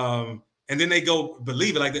 And then they go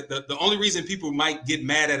believe it. Like the only reason people might get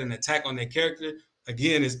mad at an attack on their character,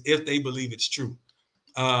 again, is if they believe it's true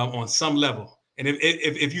on some level. And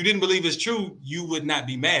if you didn't believe it's true, you would not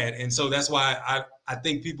be mad. And so that's why I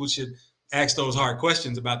think people should ask those hard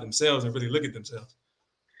questions about themselves and really look at themselves.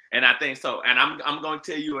 And I think so. And I'm going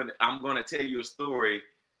to tell you a story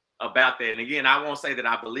about that. And again, I won't say that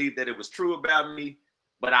I believe that it was true about me,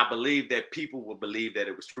 but I believe that people will believe that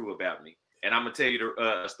it was true about me. And I'm going to tell you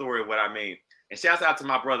a story of what I mean. And shouts out to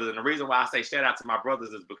my brothers. And the reason why I say shout out to my brothers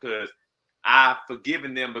is because I've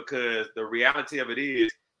forgiven them, because the reality of it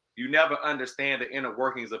is you never understand the inner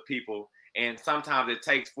workings of people. And sometimes it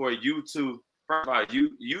takes for you to, first of all,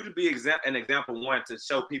 you to be an example, one, to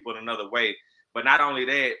show people another way. But not only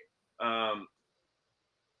that,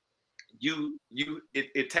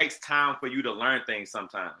 it takes time for you to learn things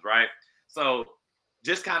sometimes, right? So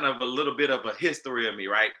just kind of a little bit of a history of me,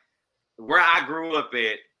 right? Where I grew up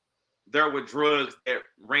at, there were drugs that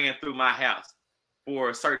ran through my house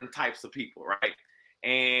for certain types of people, right?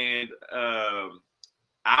 And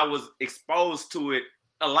I was exposed to it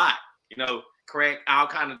a lot, crack, all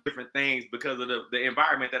kind of different things because of the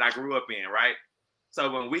environment that I grew up in, right? So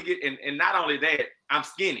when we get, and not only that, I'm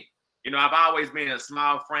skinny. I've always been a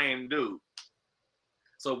small frame dude.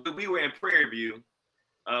 So we were in Prairie View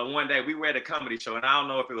one day. We were at a comedy show, and I don't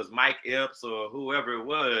know if it was Mike Epps or whoever it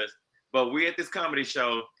was, but we're at this comedy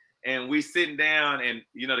show, and we sitting down, and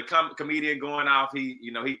the comedian going off. He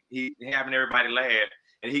having everybody laugh,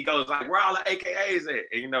 and he goes like, "Where all the AKAs at?"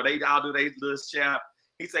 And they all do their little shout.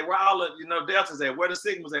 He say, "Where all the Deltas at? Where the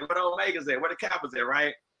Sigmas at? Where the Omegas at? Where the Kappas at?"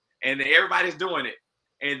 Right? And then everybody's doing it.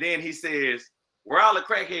 And then he says, "Where all the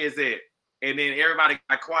crackheads at?" And then everybody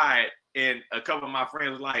got quiet. And a couple of my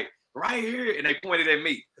friends was like, "Right here." And they pointed at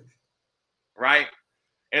me. Right?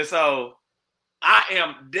 And so I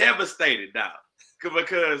am devastated now.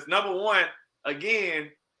 Because number one,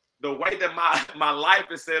 again, the way that my life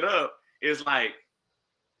is set up is like,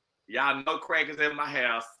 y'all know crack is at my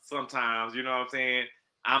house sometimes. You know what I'm saying?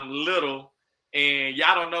 I'm little. And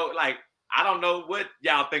y'all don't know, like, I don't know what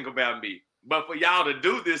y'all think about me. But for y'all to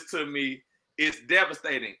do this to me, it's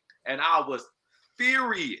devastating. And I was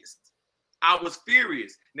furious.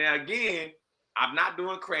 Now, again, I'm not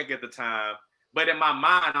doing crack at the time. But in my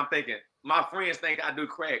mind, I'm thinking, my friends think I do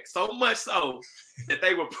crack. So much so that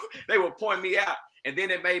they would point me out. And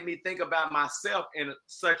then it made me think about myself in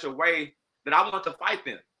such a way that I want to fight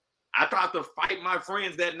them. I tried to fight my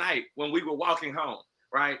friends that night when we were walking home,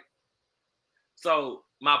 right? So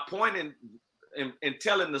my point in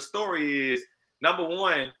telling the story is, number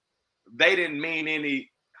one, they didn't mean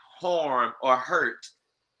any harm or hurt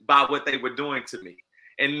by what they were doing to me.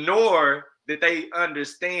 And nor did they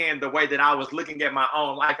understand the way that I was looking at my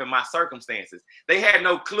own life and my circumstances. They had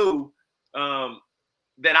no clue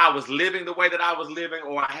that I was living the way that I was living,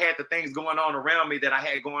 or I had the things going on around me that I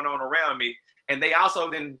had going on around me. And they also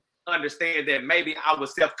didn't understand that maybe I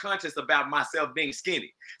was self-conscious about myself being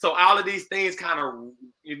skinny. So all of these things kind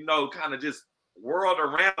of just whirled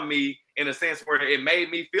around me in a sense where it made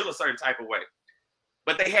me feel a certain type of way.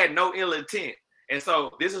 But they had no ill intent. And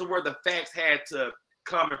so this is where the facts had to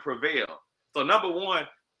come and prevail. So number one,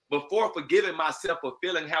 before forgiving myself for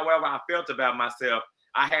feeling however I felt about myself,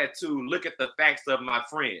 I had to look at the facts of my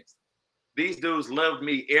friends. These dudes loved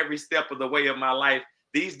me every step of the way of my life.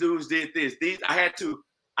 These dudes did this. I had to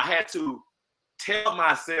tell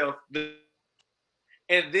myself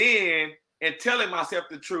and then in telling myself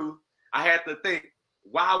the truth, I had to think,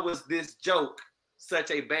 why was this joke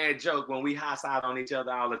such a bad joke when we high side on each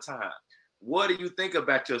other all the time? What do you think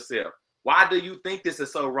about yourself? Why do you think this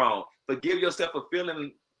is so wrong? Forgive yourself for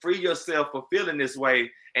free yourself for feeling this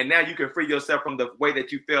way. And now you can free yourself from the way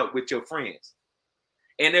that you felt with your friends.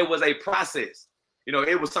 And it was a process.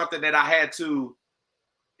 It was something that I had to,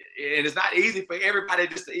 and it's not easy for everybody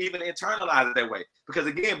just to even internalize it that way. Because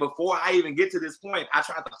again, before I even get to this point, I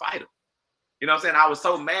tried to fight them. You know what I'm saying? I was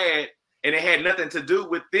so mad, and it had nothing to do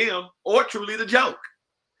with them or truly the joke.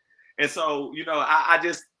 And so,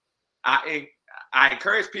 I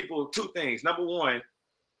encourage people two things. Number one,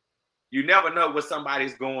 you never know what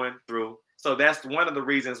somebody's going through. So that's one of the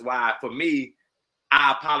reasons why, for me,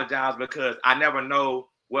 I apologize, because I never know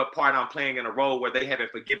what part I'm playing in a role where they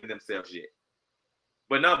haven't forgiven themselves yet.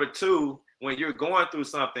 But number two, when you're going through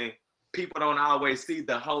something, people don't always see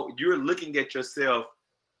you're looking at yourself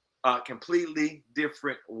a completely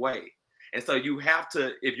different way. And so you have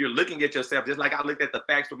to, if you're looking at yourself, just like I looked at the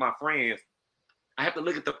facts with my friends, I have to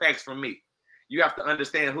look at the facts from me. You have to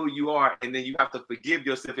understand who you are, and then you have to forgive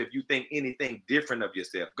yourself if you think anything different of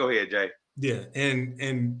yourself. Go ahead, Jay. Yeah,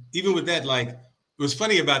 and even with that, like, what's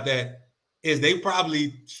funny about that is they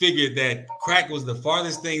probably figured that crack was the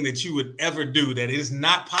farthest thing that you would ever do, that it is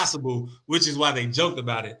not possible, which is why they joked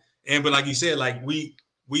about it. But like you said, like we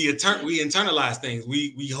internalize things.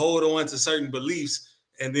 We hold on to certain beliefs,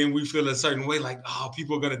 and then we feel a certain way, like, oh,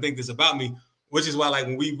 people are gonna think this about me. which is why, like,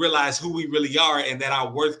 when we realize who we really are and that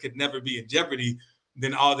our worth could never be in jeopardy,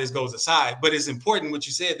 then all this goes aside. But it's important what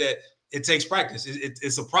you said, that it takes practice.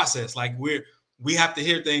 It's a process. Like, we have to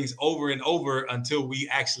hear things over and over until we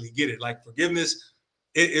actually get it. Like, forgiveness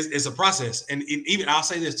it's a process. And even, I'll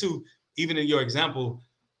say this too, even in your example,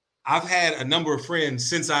 I've had a number of friends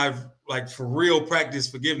since I've, like, for real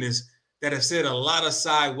practiced forgiveness that have said a lot of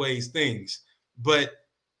sideways things, but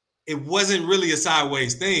it wasn't really a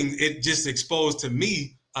sideways thing. It just exposed to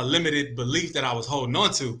me a limited belief that I was holding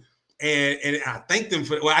on to. And I thanked them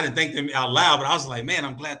for, well, I didn't thank them out loud, but I was like, man,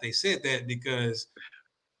 I'm glad they said that, because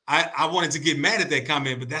I wanted to get mad at that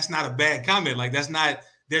comment, but that's not a bad comment. Like, that's not,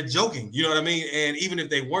 they're joking. You know what I mean? And even if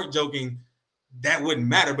they weren't joking, that wouldn't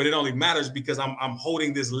matter, but it only matters because I'm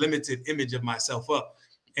holding this limited image of myself up.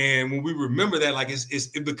 And when we remember that, like,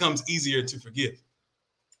 it becomes easier to forgive.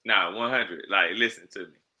 Nah, 100. Like, listen to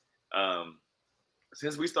me.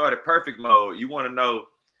 Since we started Perfect Mode, you want to know,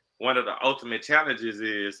 one of the ultimate challenges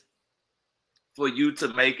is for you to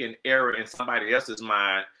make an error in somebody else's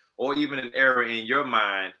mind, or even an error in your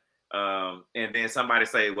mind, and then somebody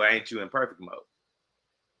say, well, ain't you in perfect mode?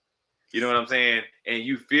 You know what I'm saying? And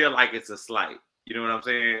you feel like it's a slight. You know what I'm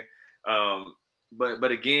saying?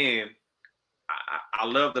 But again, I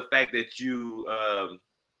love the fact that you,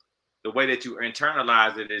 the way that you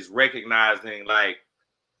internalize it is recognizing, like,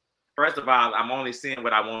 first of all, I'm only seeing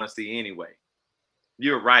what I want to see anyway.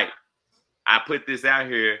 You're right. I put this out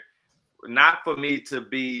here not for me to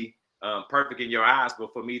be perfect in your eyes,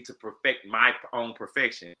 but for me to perfect my own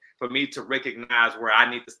perfection, for me to recognize where I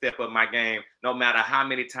need to step up my game, no matter how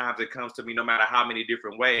many times it comes to me, no matter how many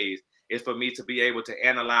different ways. It's for me to be able to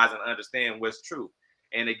analyze and understand what's true.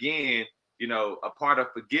 And again, you know, a part of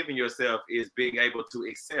forgiving yourself is being able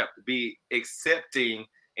to be accepting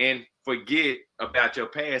and forget about your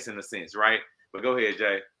past, in a sense, right? But go ahead,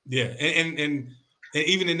 Jay. Yeah, and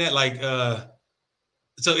even in that, like,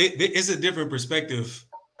 so it's a different perspective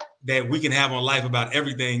that we can have on life about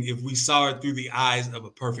everything if we saw it through the eyes of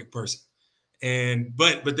a perfect person. And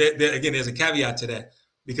but there, again, there's a caveat to that,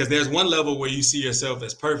 because there's one level where you see yourself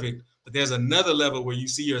as perfect, but there's another level where you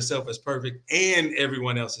see yourself as perfect and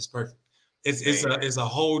everyone else is perfect. It's a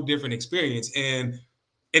whole different experience. And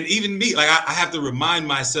even me, like, I have to remind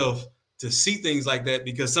myself to see things like that,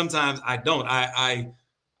 because sometimes I don't.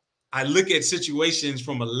 I look at situations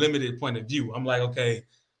from a limited point of view. I'm like, okay,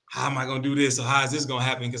 how am I going to do this? Or how is this going to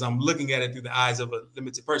happen? Because I'm looking at it through the eyes of a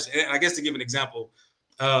limited person. And I guess, to give an example,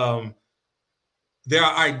 there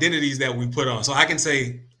are identities that we put on. So I can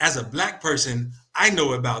say, as a Black person, I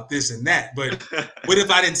know about this and that. But what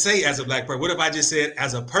if I didn't say as a Black person? What if I just said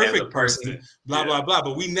as a perfect person, blah, blah, blah.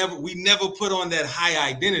 But we never put on that high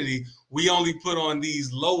identity. We only put on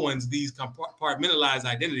these low ones, these compartmentalized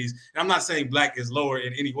identities. And I'm not saying Black is lower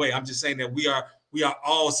in any way. I'm just saying that we are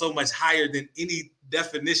all so much higher than any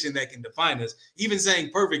definition that can define us. Even saying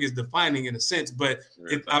perfect is defining in a sense, but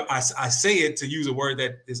I say it to use a word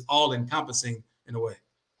that is all encompassing in a way.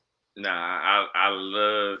 Nah, I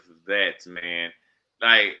love that, man.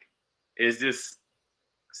 Like, it's just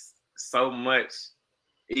so much,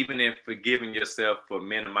 even in forgiving yourself for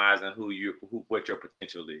minimizing what your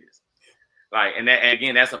potential is. Like, and that,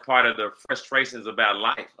 again, that's a part of the frustrations about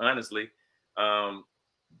life, honestly.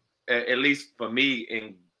 At least for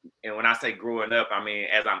me, and when I say growing up, I mean,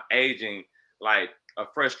 as I'm aging, like, a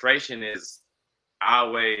frustration is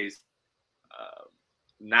always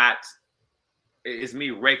it's me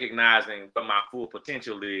recognizing what my full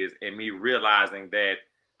potential is, and me realizing that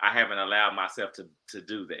I haven't allowed myself to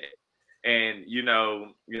do that. And, you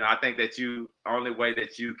know, I think that only way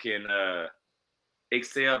that you can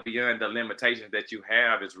excel beyond the limitations that you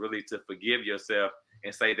have is really to forgive yourself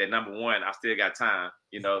and say that, number one, I still got time.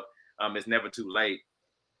 You know, it's never too late.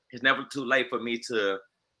 It's never too late for me to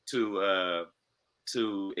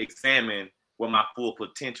examine what my full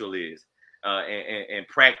potential is, and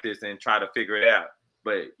practice and try to figure it out.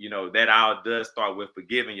 But, you know, that all does start with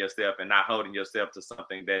forgiving yourself and not holding yourself to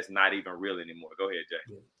something that's not even real anymore. Go ahead,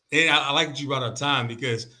 Jay. And I like that you brought up time,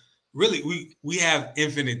 because really we have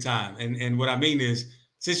infinite time. And what I mean is,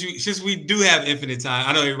 since we do have infinite time,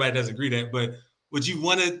 I know everybody doesn't agree that, but would you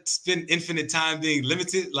want to spend infinite time being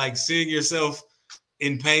limited, like seeing yourself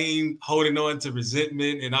in pain, holding on to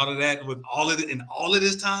resentment and all of that, with all of it in all of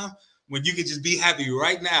this time, when you could just be happy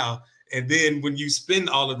right now? And then when you spend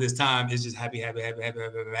all of this time, it's just happy.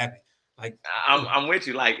 Like, I'm with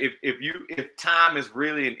you. Like, if time is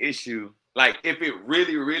really an issue, like, if it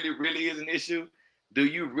really, really, really is an issue, do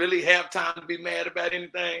you really have time to be mad about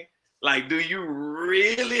anything? Like, do you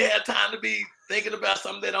really have time to be thinking about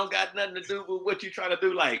something that don't got nothing to do with what you're trying to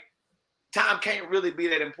do? Like, time can't really be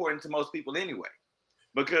that important to most people anyway,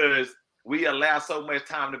 because we allow so much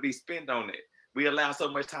time to be spent on it. We allow so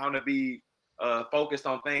much time to be focused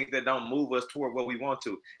on things that don't move us toward what we want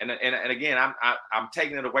to. And again, I'm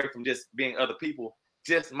taking it away from just being other people,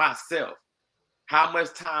 just myself. How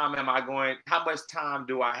much time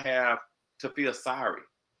do I have to feel sorry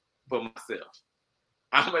for myself?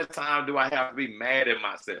 How much time do I have to be mad at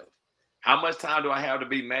myself? How much time do I have to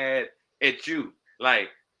be mad at you? Like,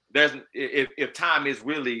 if time is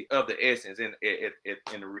really of the essence in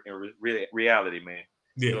reality, man.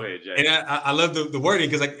 Yeah. Go ahead, Jay. And I love the wording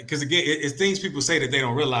because again, it's things people say that they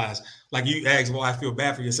don't realize. Like you asked, well, I feel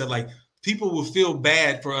bad for yourself. Like people will feel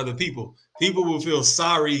bad for other people. People will feel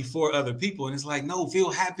sorry for other people. And it's like, no,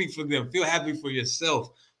 feel happy for them. Feel happy for yourself.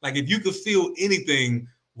 Like if you could feel anything,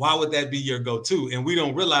 why would that be your go-to? And we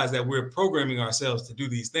don't realize that we're programming ourselves to do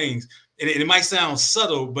these things. And it might sound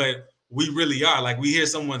subtle, but we really are. Like we hear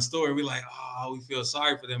someone's story, we're like, oh, we feel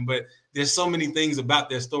sorry for them. But there's so many things about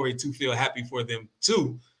their story to feel happy for them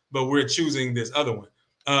too. But we're choosing this other one.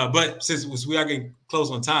 But since we are getting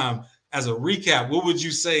close on time, as a recap, what would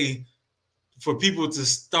you say for people to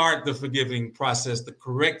start the forgiving process, the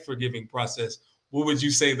correct forgiving process? What would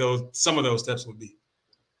you say some of those steps would be?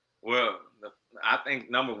 Well, I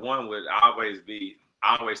think number one would always be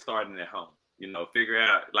starting at home. Figure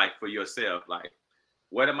out, like, for yourself, like,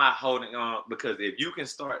 what am I holding on? Because if you can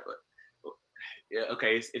start,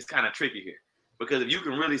 okay, it's kind of tricky here. Because if you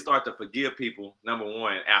can really start to forgive people, number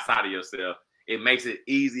one, outside of yourself, it makes it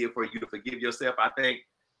easier for you to forgive yourself, I think.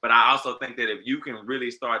 But I also think that if you can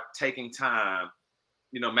really start taking time,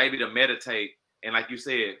 maybe to meditate, and like you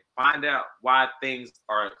said, find out why things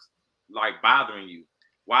are like bothering you.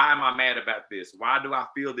 Why am I mad about this? Why do I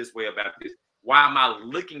feel this way about this? Why am I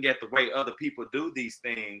looking at the way other people do these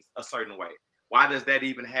things a certain way? Why does that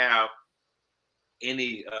even have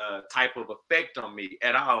any type of effect on me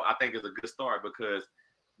at all? I think is a good start, because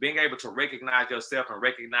being able to recognize yourself and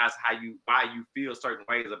recognize why you feel certain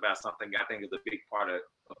ways about something, I think is a big part of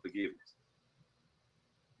forgiveness.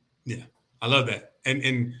 Yeah, I love that.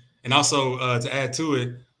 And also to add to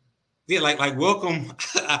it, yeah, like welcome.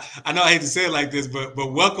 I know I hate to say it like this, but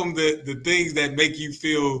welcome the things that make you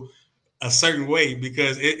feel a certain way,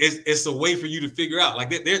 because it's a way for you to figure out. Like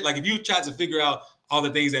if you tried to figure out all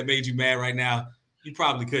the things that made you mad right now, you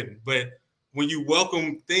probably couldn't. But when you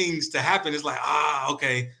welcome things to happen, it's like,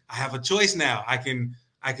 okay, I have a choice now. I can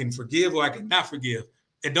forgive or I can not forgive.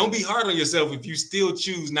 And don't be hard on yourself if you still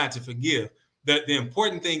choose not to forgive. The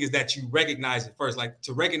important thing is that you recognize it first. Like,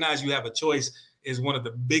 to recognize you have a choice is one of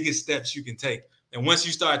the biggest steps you can take. And once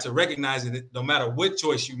you start to recognize it, no matter what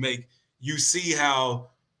choice you make, you see how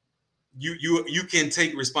you can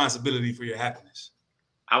take responsibility for your happiness.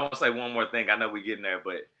 I want to say one more thing. I know we're getting there,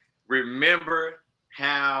 but remember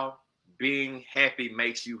how being happy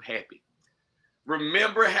makes you happy.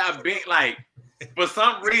 Remember how for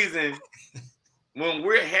some reason, when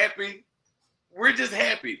we're happy, we're just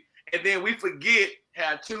happy. And then we forget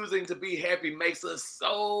how choosing to be happy makes us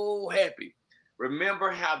so happy. Remember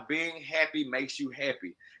how being happy makes you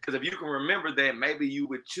happy. Because if you can remember that, maybe you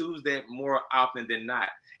would choose that more often than not.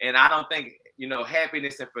 And I don't think,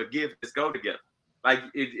 happiness and forgiveness go together. Like,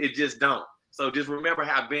 it just don't. So just remember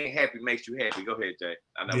how being happy makes you happy. Go ahead, Jay.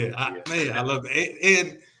 I know. I love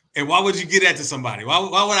it. And why would you give that to somebody? Why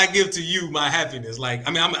would I give to you my happiness? Like,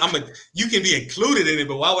 I mean, you can be included in it,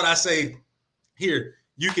 but why would I say, here,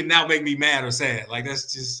 you can now make me mad or sad? Like,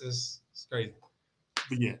 that's crazy.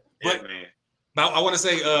 But yeah. Man. But I want to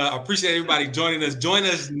say, I appreciate everybody joining us. Join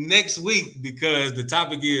us next week, because the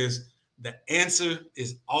topic is, the answer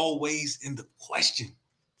is always in the question.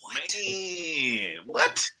 What? Man,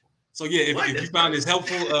 what? So yeah, if you found this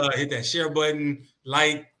helpful, hit that share button,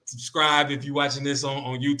 like, subscribe if you're watching this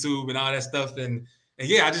on YouTube and all that stuff. And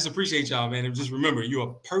yeah, I just appreciate y'all, man. And just remember, you're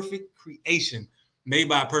a perfect creation made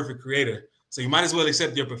by a perfect creator. So you might as well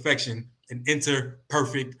accept your perfection and enter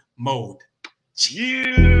perfect mode.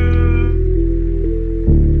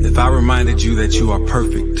 If I reminded you that you are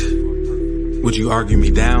perfect, would you argue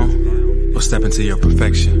me down or step into your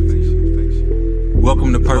perfection?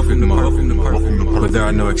 Welcome to Perfect Mode, where there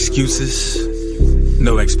are no excuses,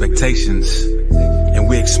 no expectations, and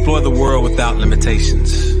we explore the world without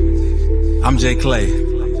limitations. I'm Jay Clay,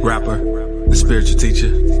 rapper, the spiritual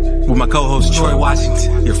teacher, with my co-host Troy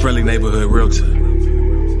Washington, your friendly neighborhood realtor.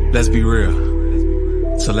 Let's be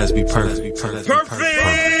real, so let's be perfect. Perfect!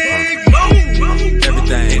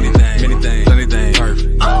 Everything, anything, plenty things,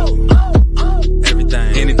 perfect.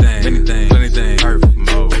 Everything, anything, plenty things, perfect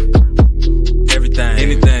mode. Everything,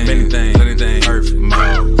 anything, plenty things, perfect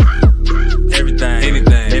mode. Everything,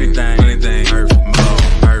 anything, plenty things,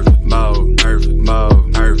 perfect mode.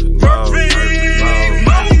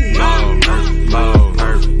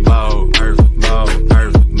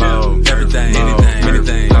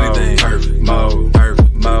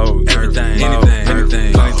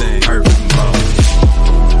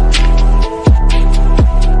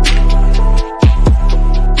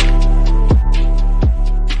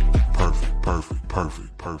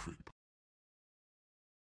 perfect.